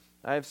warrior.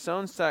 I have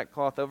sewn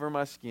sackcloth over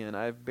my skin.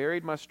 I have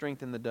buried my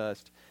strength in the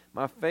dust.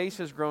 My face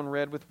has grown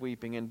red with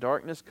weeping, and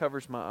darkness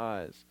covers my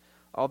eyes.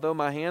 Although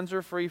my hands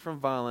are free from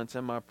violence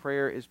and my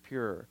prayer is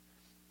pure.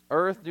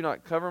 Earth, do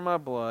not cover my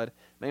blood.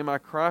 May my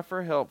cry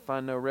for help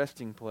find no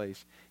resting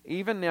place.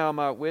 Even now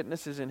my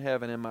witness is in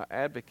heaven and my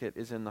advocate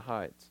is in the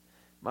heights.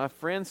 My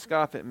friends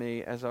scoff at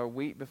me as I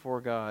weep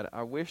before God.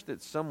 I wish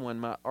that someone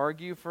might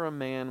argue for a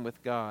man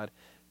with God,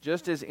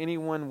 just as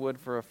anyone would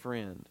for a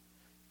friend.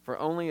 For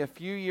only a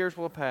few years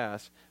will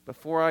pass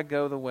before I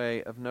go the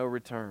way of no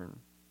return.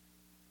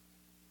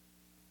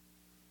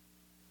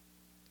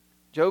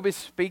 Job is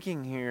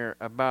speaking here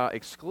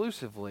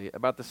exclusively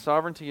about the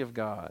sovereignty of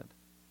God.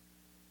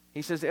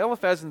 He says,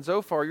 Eliphaz and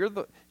Zophar,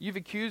 you've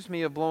accused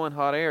me of blowing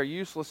hot air,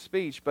 useless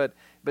speech, but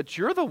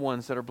you're the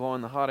ones that are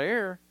blowing the hot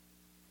air.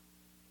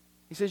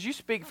 He says, you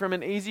speak from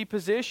an easy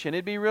position.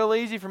 It'd be real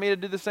easy for me to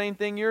do the same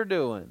thing you're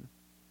doing.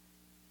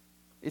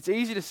 It's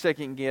easy to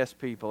second guess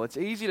people. It's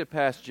easy to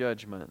pass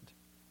judgment.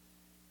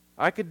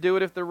 I could do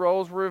it if the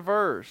roles were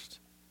reversed.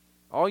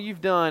 All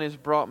you've done is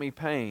brought me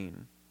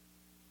pain.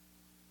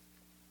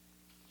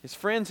 His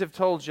friends have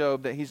told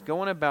Job that he's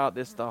going about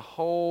this the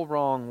whole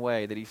wrong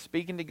way, that he's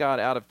speaking to God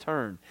out of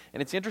turn.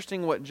 And it's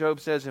interesting what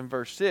Job says in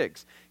verse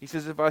 6. He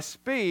says, if I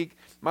speak,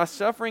 my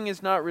suffering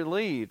is not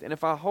relieved, and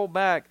if I hold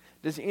back,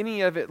 does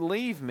any of it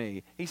leave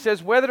me? He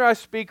says, whether I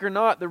speak or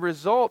not, the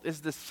result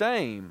is the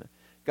same.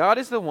 God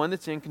is the one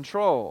that's in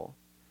control,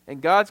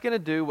 and God's going to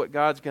do what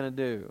God's going to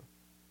do.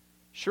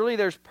 Surely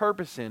there's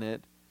purpose in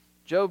it.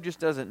 Job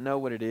just doesn't know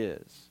what it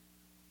is.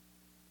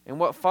 And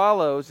what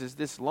follows is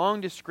this long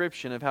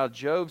description of how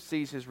Job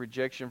sees his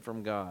rejection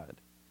from God.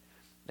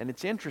 And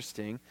it's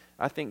interesting.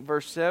 I think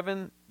verses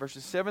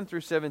 7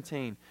 through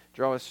 17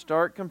 draw a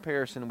stark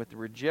comparison with the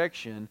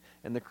rejection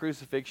and the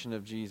crucifixion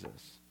of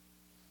Jesus.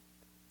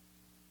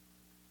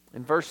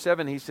 In verse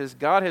 7 he says,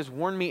 God has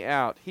worn me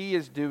out. He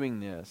is doing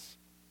this.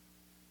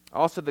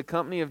 Also the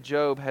company of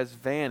Job has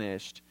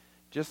vanished,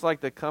 just like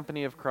the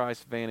company of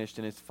Christ vanished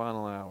in its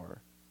final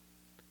hour.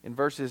 In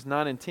verses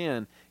 9 and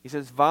 10, he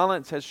says,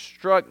 violence has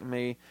struck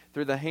me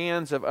through the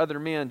hands of other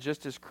men,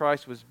 just as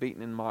Christ was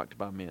beaten and mocked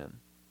by men.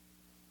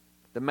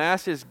 The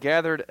masses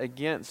gathered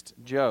against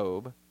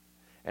Job,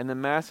 and the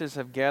masses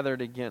have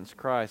gathered against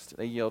Christ.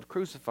 They yelled,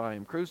 "Crucify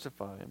him,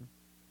 crucify him."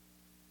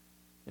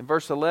 In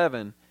verse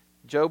 11,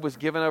 Job was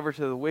given over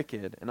to the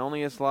wicked, and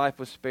only his life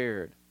was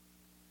spared.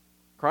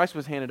 Christ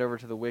was handed over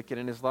to the wicked,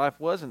 and his life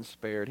wasn't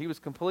spared. He was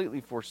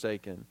completely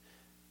forsaken.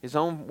 His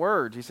own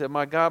words, he said,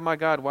 my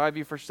God, why have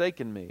you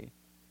forsaken me?"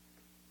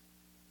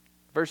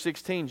 Verse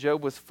 16,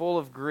 Job was full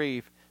of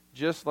grief,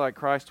 just like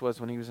Christ was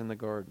when he was in the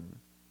garden.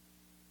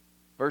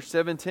 Verse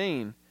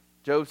 17,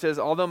 Job says,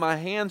 "Although my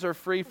hands are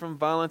free from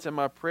violence and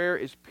my prayer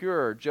is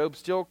pure," Job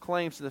still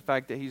claims to the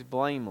fact that he's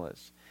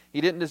blameless. He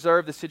didn't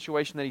deserve the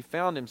situation that he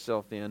found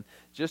himself in,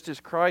 just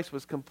as Christ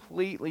was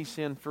completely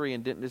sin-free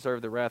and didn't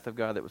deserve the wrath of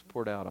God that was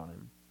poured out on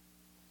him.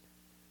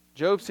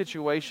 Job's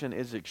situation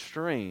is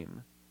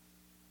extreme.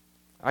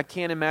 I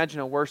can't imagine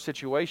a worse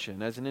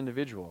situation as an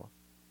individual.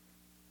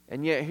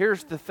 And yet,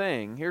 here's the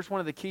thing. Here's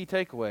one of the key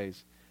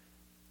takeaways.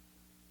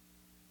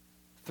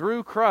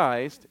 Through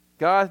Christ,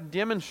 God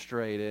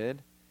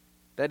demonstrated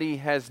that He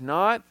does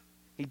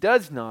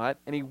not,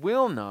 and He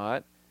will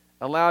not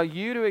allow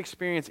you to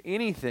experience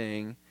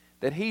anything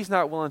that He's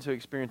not willing to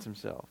experience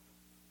Himself.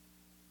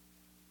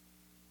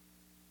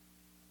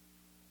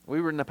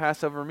 We were in the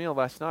Passover meal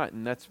last night,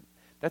 and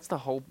that's the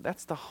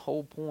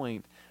whole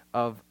point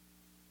of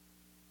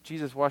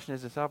Jesus washing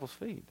His disciples'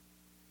 feet.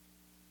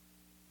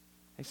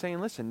 He's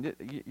saying, listen,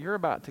 you're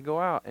about to go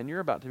out, and you're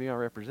about to be our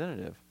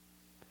representative,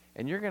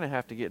 and you're going to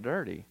have to get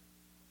dirty.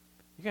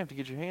 You're going to have to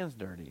get your hands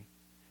dirty.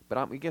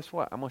 But guess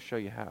what? I'm going to show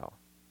you how.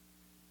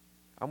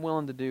 I'm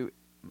willing to do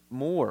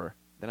more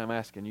than I'm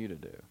asking you to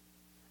do.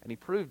 And He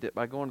proved it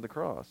by going to the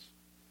cross.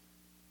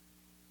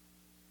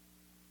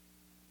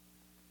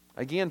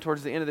 Again,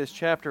 towards the end of this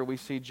chapter, we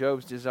see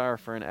Job's desire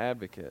for an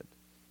advocate.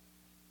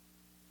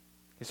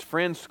 His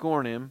friends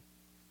scorn him,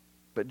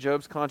 but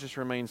Job's conscience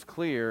remains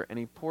clear, and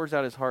he pours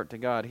out his heart to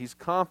God. He's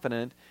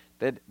confident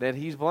that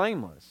he's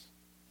blameless.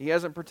 He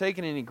hasn't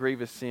partaken in any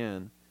grievous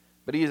sin.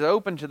 But he is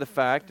open to the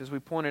fact, as we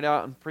pointed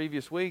out in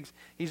previous weeks,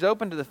 he's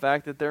open to the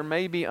fact that there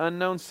may be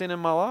unknown sin in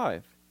my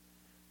life.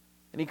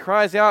 And he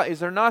cries out, is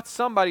there not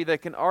somebody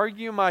that can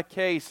argue my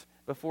case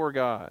before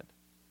God?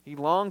 He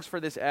longs for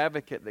this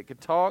advocate that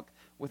could talk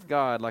with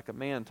God like a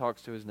man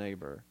talks to his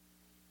neighbor.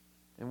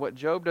 And what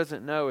Job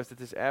doesn't know is that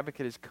this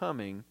advocate is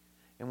coming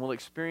and will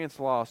experience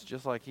loss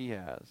just like he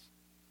has.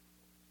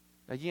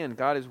 Again,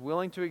 God is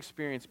willing to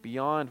experience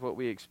beyond what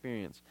we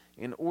experience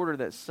in order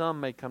that some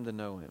may come to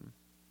know Him.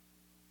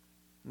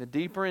 And the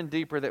deeper and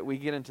deeper that we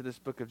get into this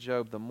book of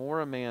Job, the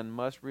more a man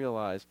must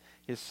realize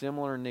his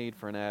similar need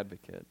for an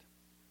advocate.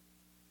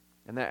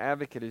 And that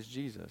advocate is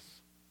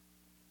Jesus.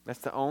 That's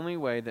the only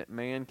way that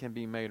man can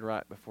be made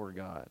right before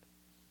God.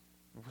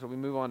 So we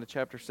move on to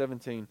chapter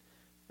 17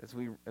 as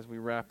we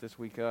wrap this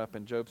week up.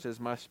 And Job says,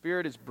 "My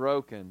spirit is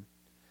broken.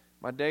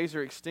 My days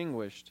are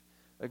extinguished.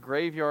 A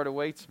graveyard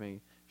awaits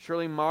me.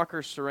 Surely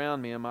mockers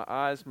surround me, and my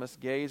eyes must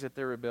gaze at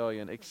their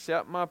rebellion.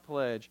 Accept my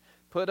pledge.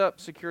 Put up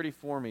security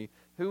for me.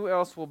 Who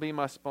else will be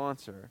my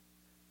sponsor?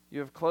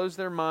 You have closed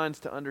their minds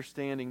to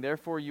understanding,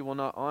 therefore you will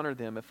not honor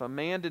them. If a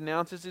man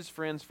denounces his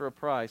friends for a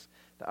price,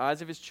 the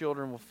eyes of his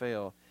children will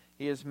fail.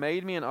 He has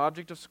made me an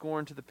object of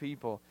scorn to the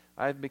people.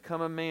 I have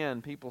become a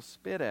man people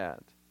spit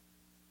at.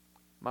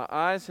 My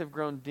eyes have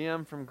grown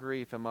dim from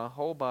grief, and my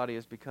whole body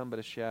has become but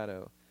a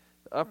shadow.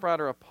 The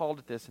upright are appalled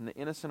at this, and the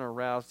innocent are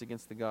roused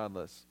against the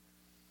godless."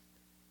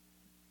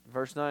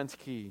 Verse 9 is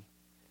key.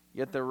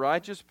 "Yet the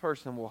righteous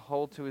person will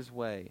hold to his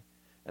way,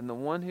 and the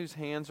one whose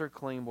hands are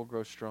clean will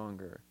grow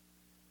stronger.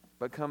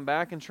 But come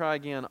back and try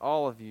again,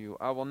 all of you.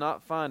 I will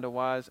not find a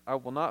wise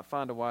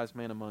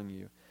man among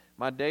you.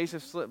 My days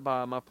have slipped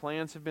by, my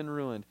plans have been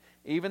ruined.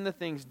 Even the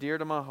things dear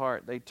to my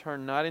heart, they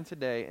turned night into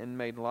day and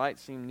made light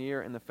seem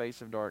near in the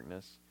face of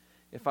darkness.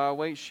 If I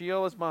await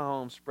Sheol as my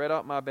home, spread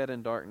out my bed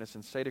in darkness,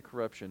 and say to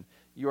corruption,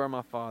 you are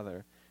my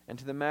father, and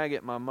to the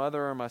maggot, my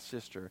mother or my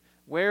sister.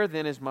 Where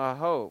then is my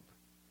hope?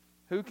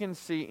 Who can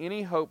see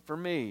any hope for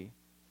me?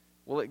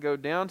 Will it go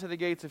down to the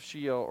gates of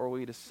Sheol, or will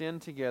we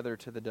descend together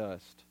to the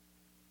dust?"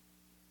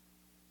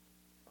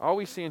 All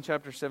we see in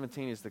chapter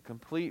 17 is the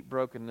complete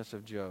brokenness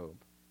of Job.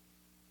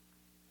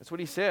 That's what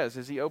he says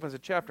as he opens the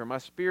chapter. My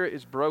spirit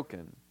is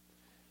broken.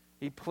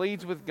 He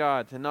pleads with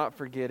God to not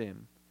forget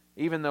him,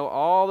 even though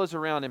all those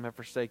around him have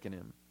forsaken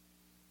him.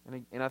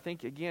 And I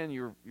think, again,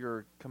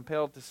 you're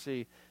compelled to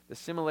see the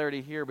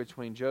similarity here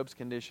between Job's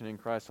condition and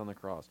Christ on the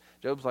cross.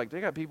 Job's like,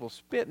 they got people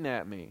spitting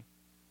at me.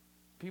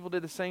 People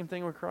did the same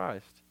thing with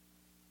Christ.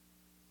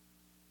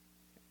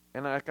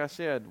 And like I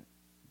said,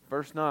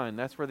 verse 9,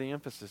 that's where the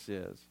emphasis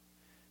is.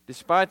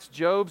 Despite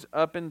Job's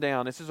up and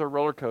down, this is a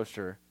roller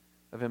coaster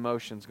of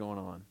emotions going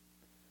on.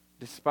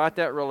 Despite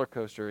that roller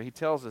coaster, he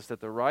tells us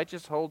that the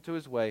righteous hold to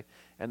his way,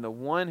 and the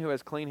one who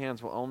has clean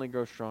hands will only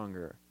grow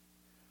stronger.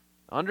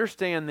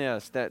 Understand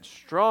this, that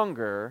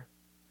stronger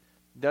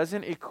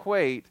doesn't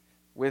equate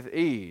with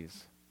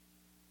ease.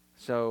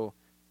 So,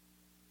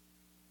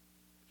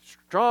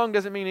 strong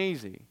doesn't mean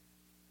easy.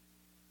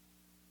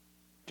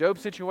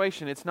 Job's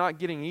situation, it's not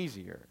getting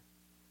easier.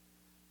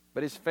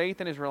 But his faith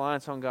and his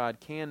reliance on God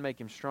can make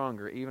him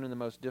stronger, even in the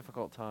most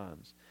difficult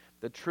times.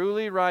 The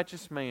truly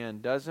righteous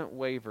man doesn't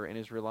waver in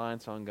his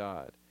reliance on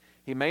God.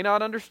 He may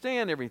not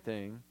understand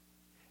everything,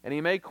 and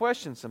he may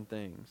question some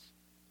things,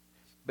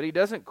 but he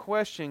doesn't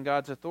question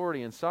God's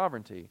authority and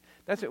sovereignty.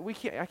 That's it.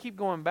 I keep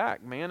going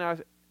back, man. I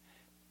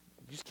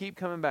just keep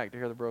coming back to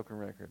hear the broken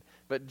record.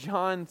 But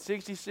John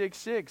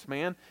 66:6,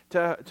 man,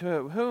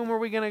 to whom are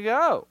we going to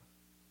go?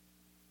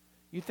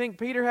 You think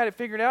Peter had it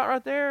figured out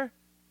right there?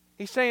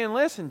 He's saying,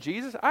 listen,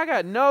 Jesus, I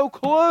got no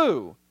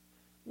clue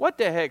what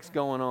the heck's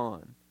going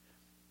on.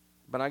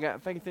 But I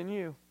got faith in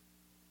you.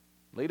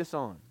 Lead us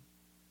on.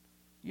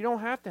 You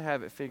don't have to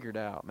have it figured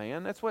out,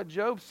 man. That's what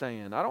Job's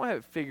saying. I don't have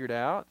it figured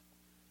out.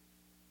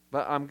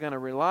 But I'm going to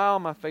rely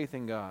on my faith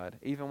in God,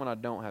 even when I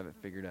don't have it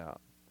figured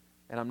out.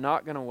 And I'm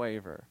not going to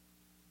waver.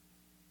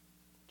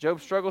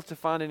 Job struggles to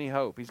find any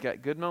hope. He's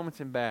got good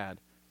moments and bad.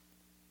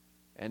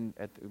 And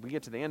we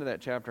get to the end of that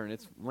chapter, and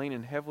it's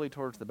leaning heavily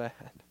towards the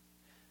bad.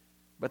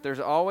 But there's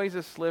always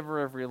a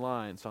sliver of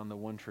reliance on the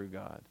one true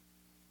God.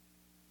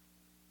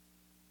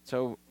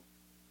 So,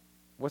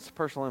 what's the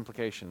personal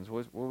implications?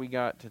 What we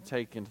got to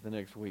take into the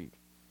next week?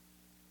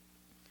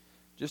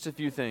 Just a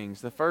few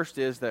things. The first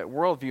is that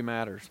worldview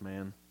matters,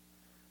 man.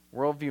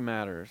 Worldview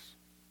matters.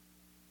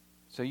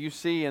 So you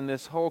see in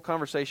this whole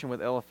conversation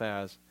with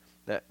Eliphaz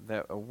that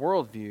a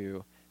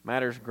worldview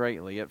matters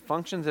greatly. It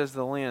functions as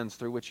the lens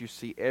through which you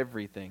see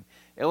everything.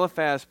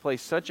 Eliphaz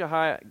placed such a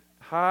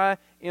high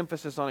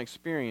emphasis on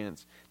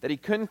experience that he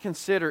couldn't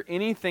consider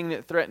anything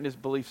that threatened his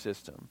belief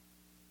system.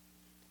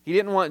 He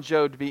didn't want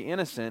Job to be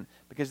innocent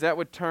because that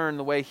would turn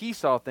the way he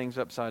saw things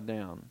upside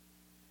down.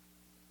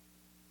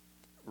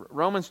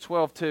 Romans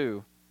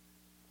 12:2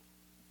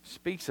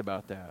 speaks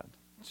about that.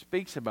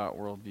 Speaks about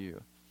worldview.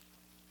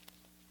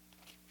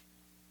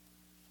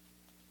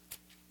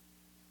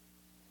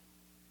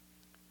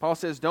 Paul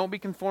says, don't be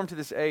conformed to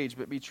this age,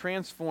 but be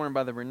transformed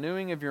by the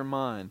renewing of your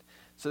mind,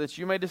 so that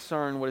you may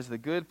discern what is the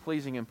good,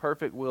 pleasing, and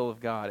perfect will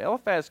of God.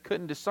 Eliphaz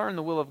couldn't discern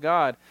the will of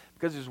God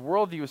because his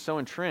worldview was so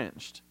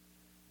entrenched.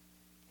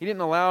 He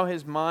didn't allow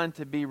his mind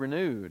to be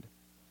renewed.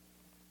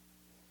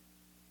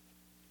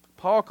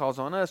 Paul calls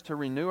on us to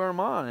renew our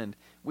mind.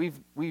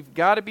 We've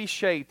got to be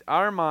shaped.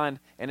 Our mind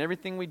and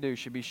everything we do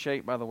should be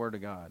shaped by the Word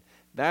of God.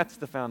 That's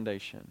the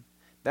foundation.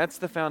 That's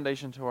the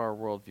foundation to our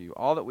worldview.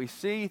 All that we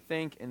see,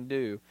 think, and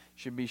do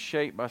should be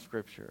shaped by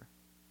Scripture.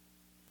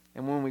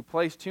 And when we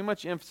place too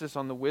much emphasis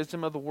on the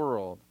wisdom of the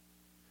world,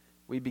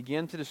 we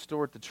begin to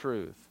distort the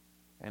truth.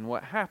 And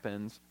what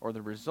happens, or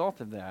the result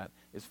of that,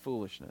 is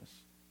foolishness.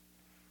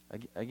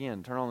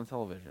 Again, turn on the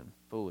television,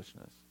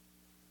 foolishness.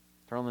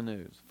 Turn on the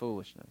news,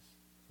 foolishness.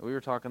 We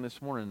were talking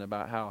this morning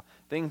about how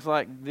things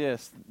like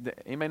this,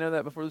 anybody know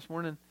that before this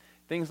morning?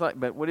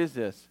 But what is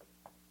this?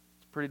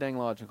 It's pretty dang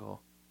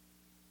logical.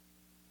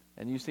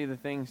 And you see the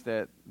things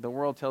that the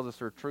world tells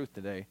us are truth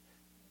today,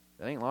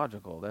 that ain't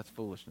logical. That's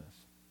foolishness.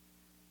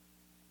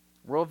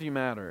 Worldview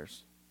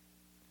matters.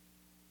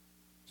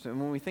 So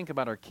when we think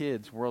about our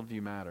kids,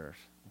 worldview matters.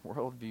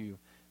 Worldview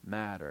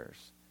matters.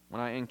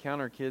 When I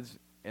encounter kids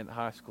in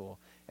high school,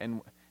 and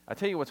I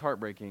tell you what's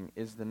heartbreaking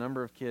is the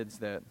number of kids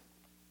that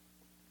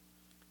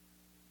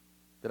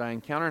I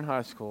encounter in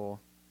high school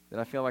that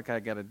I feel like I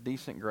got a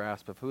decent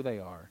grasp of who they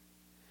are,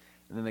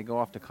 and then they go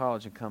off to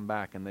college and come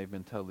back and they've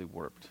been totally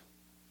warped.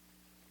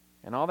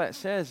 And all that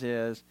says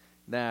is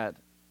that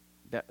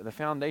the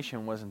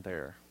foundation wasn't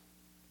there,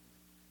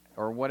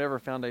 or whatever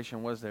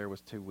foundation was there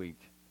was too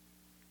weak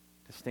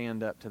to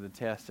stand up to the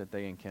test that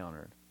they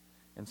encountered.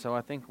 And so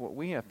I think what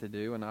we have to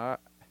do, and I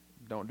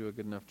don't do a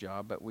good enough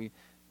job, but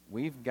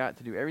we've got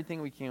to do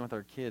everything we can with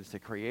our kids to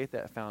create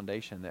that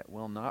foundation that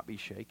will not be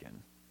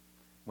shaken.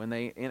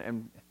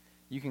 And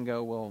you can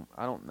go, well,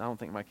 I don't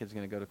think my kid's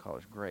going to go to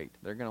college. Great.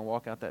 They're going to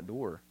walk out that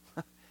door.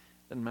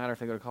 Doesn't matter if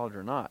they go to college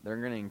or not. They're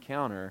going to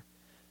encounter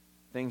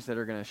things that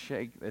are going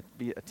to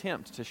be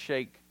attempts to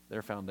shake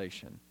their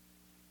foundation.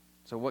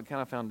 So what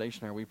kind of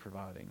foundation are we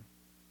providing?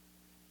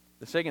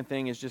 The second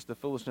thing is just the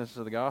foolishness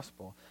of the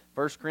gospel.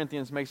 1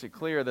 Corinthians makes it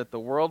clear that the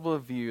world will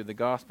view the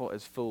gospel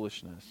as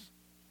foolishness.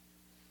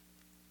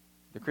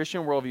 The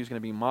Christian worldview is going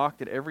to be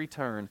mocked at every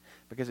turn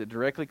because it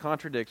directly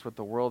contradicts what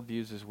the world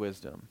views as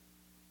wisdom.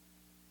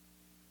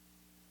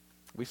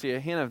 We see a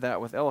hint of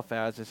that with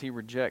Eliphaz as he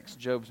rejects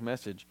Job's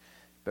message,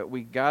 but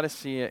we got to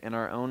see it in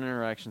our own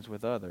interactions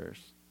with others.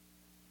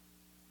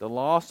 The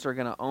lost are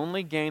going to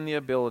only gain the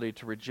ability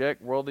to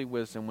reject worldly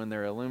wisdom when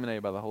they're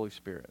illuminated by the Holy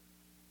Spirit.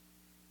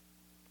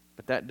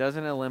 But that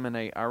doesn't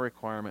eliminate our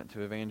requirement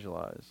to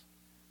evangelize.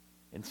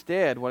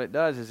 Instead, what it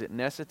does is it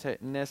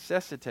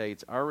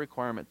necessitates our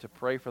requirement to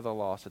pray for the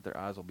lost that their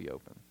eyes will be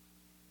open.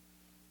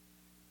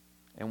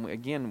 And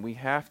again, we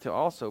have to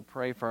also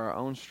pray for our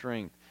own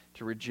strength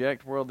to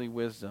reject worldly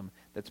wisdom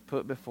that's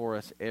put before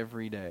us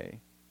every day.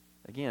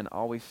 Again,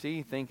 all we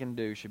see, think, and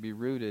do should be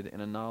rooted in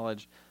a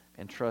knowledge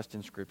and trust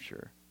in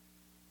Scripture.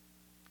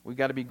 We've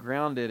got to be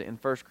grounded in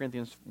 1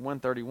 Corinthians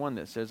 1:31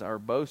 that says our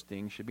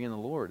boasting should be in the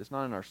Lord. It's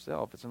not in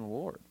ourselves, it's in the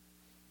Lord.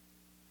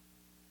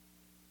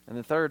 And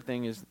the third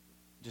thing is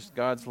just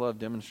God's love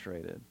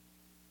demonstrated.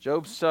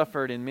 Job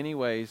suffered in many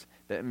ways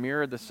that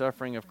mirrored the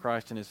suffering of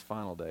Christ in his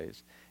final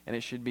days. And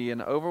it should be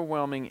an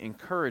overwhelming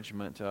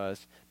encouragement to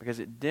us because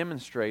it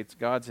demonstrates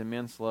God's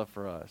immense love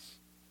for us.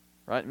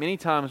 Right? Many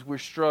times we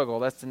struggle.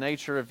 That's the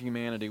nature of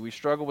humanity. We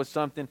struggle with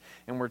something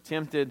and we're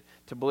tempted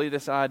to believe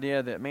this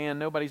idea that, man,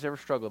 nobody's ever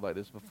struggled like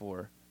this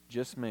before.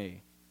 Just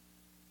me.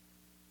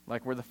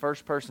 Like we're the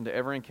first person to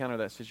ever encounter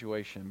that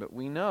situation. But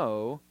we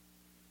know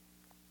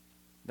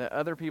that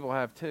other people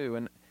have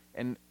too.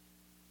 And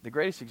the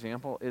greatest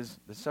example is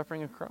the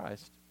suffering of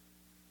Christ.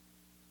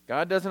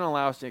 God doesn't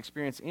allow us to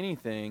experience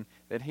anything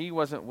that he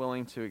wasn't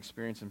willing to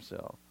experience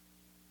himself.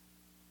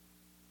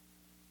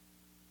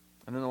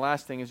 And then the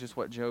last thing is just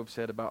what Job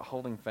said about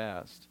holding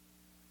fast.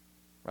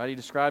 Right? He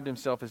described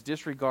himself as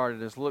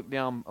disregarded, as looked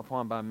down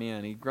upon by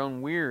men. He'd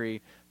grown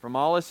weary from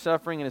all his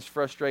suffering and his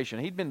frustration.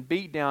 He'd been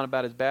beat down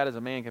about as bad as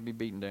a man can be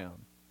beaten down.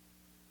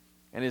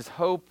 And his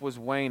hope was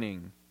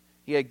waning.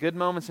 He had good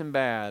moments and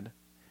bad,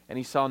 and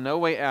he saw no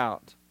way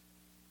out.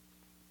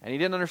 And he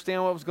didn't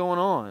understand what was going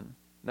on.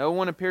 No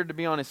one appeared to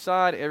be on his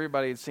side.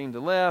 Everybody had seemed to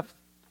left.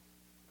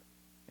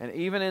 And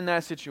even in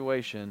that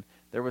situation,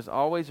 there was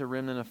always a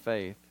remnant of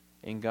faith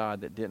in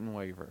God that didn't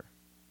waver.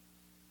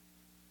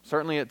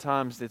 Certainly at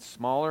times it's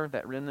smaller.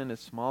 That remnant is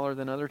smaller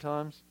than other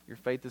times. Your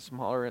faith is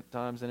smaller at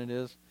times than it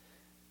is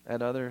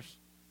at others.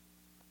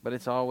 But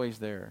it's always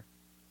there.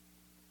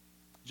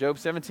 Job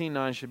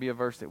 17:9 should be a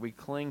verse that we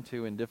cling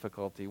to in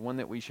difficulty, one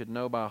that we should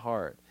know by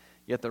heart.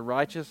 Yet the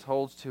righteous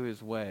holds to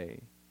his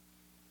way,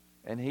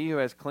 and he who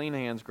has clean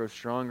hands grows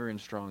stronger and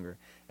stronger.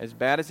 As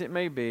bad as it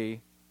may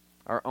be,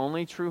 our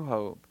only true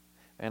hope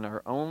and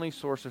our only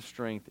source of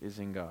strength is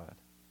in God.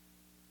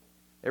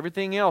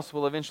 Everything else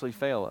will eventually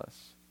fail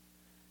us,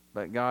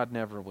 but God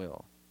never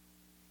will.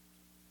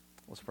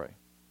 Let's pray.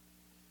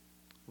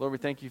 Lord, we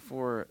thank you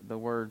for the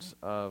words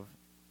of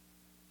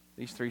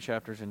these 3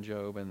 chapters in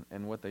Job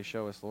and what they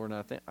show us, Lord.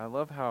 And I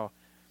love how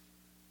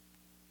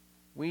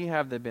we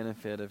have the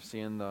benefit of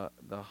seeing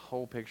the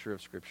whole picture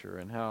of Scripture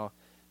and how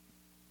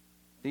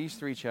these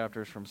 3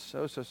 chapters from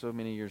so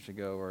many years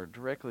ago are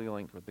directly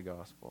linked with the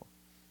gospel.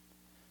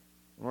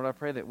 Lord, I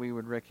pray that we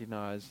would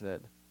recognize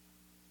that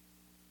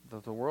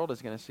the world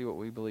is going to see what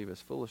we believe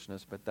is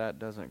foolishness, but that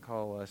doesn't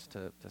call us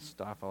to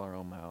stifle our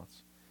own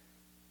mouths.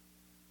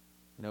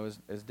 You know,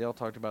 as Dale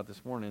talked about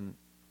this morning,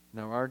 you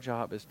know, our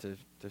job is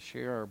to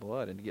share our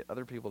blood and to get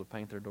other people to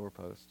paint their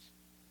doorposts.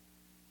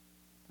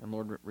 And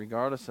Lord,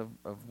 regardless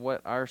of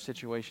what our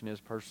situation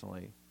is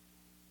personally,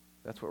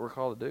 that's what we're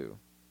called to do.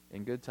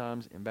 In good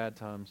times, in bad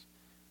times.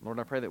 Lord,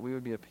 I pray that we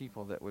would be a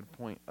people that would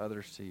point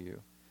others to you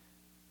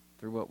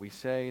through what we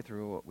say,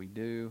 through what we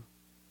do,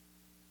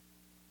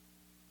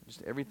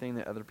 just everything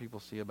that other people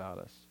see about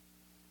us.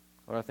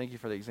 Lord, I thank you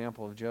for the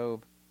example of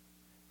Job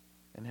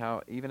and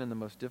how even in the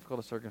most difficult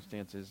of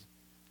circumstances,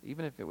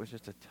 even if it was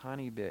just a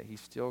tiny bit, he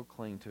still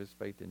clung to his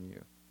faith in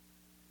you.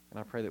 And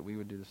I pray that we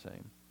would do the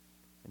same.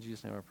 In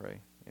Jesus' name I pray.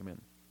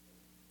 Amen.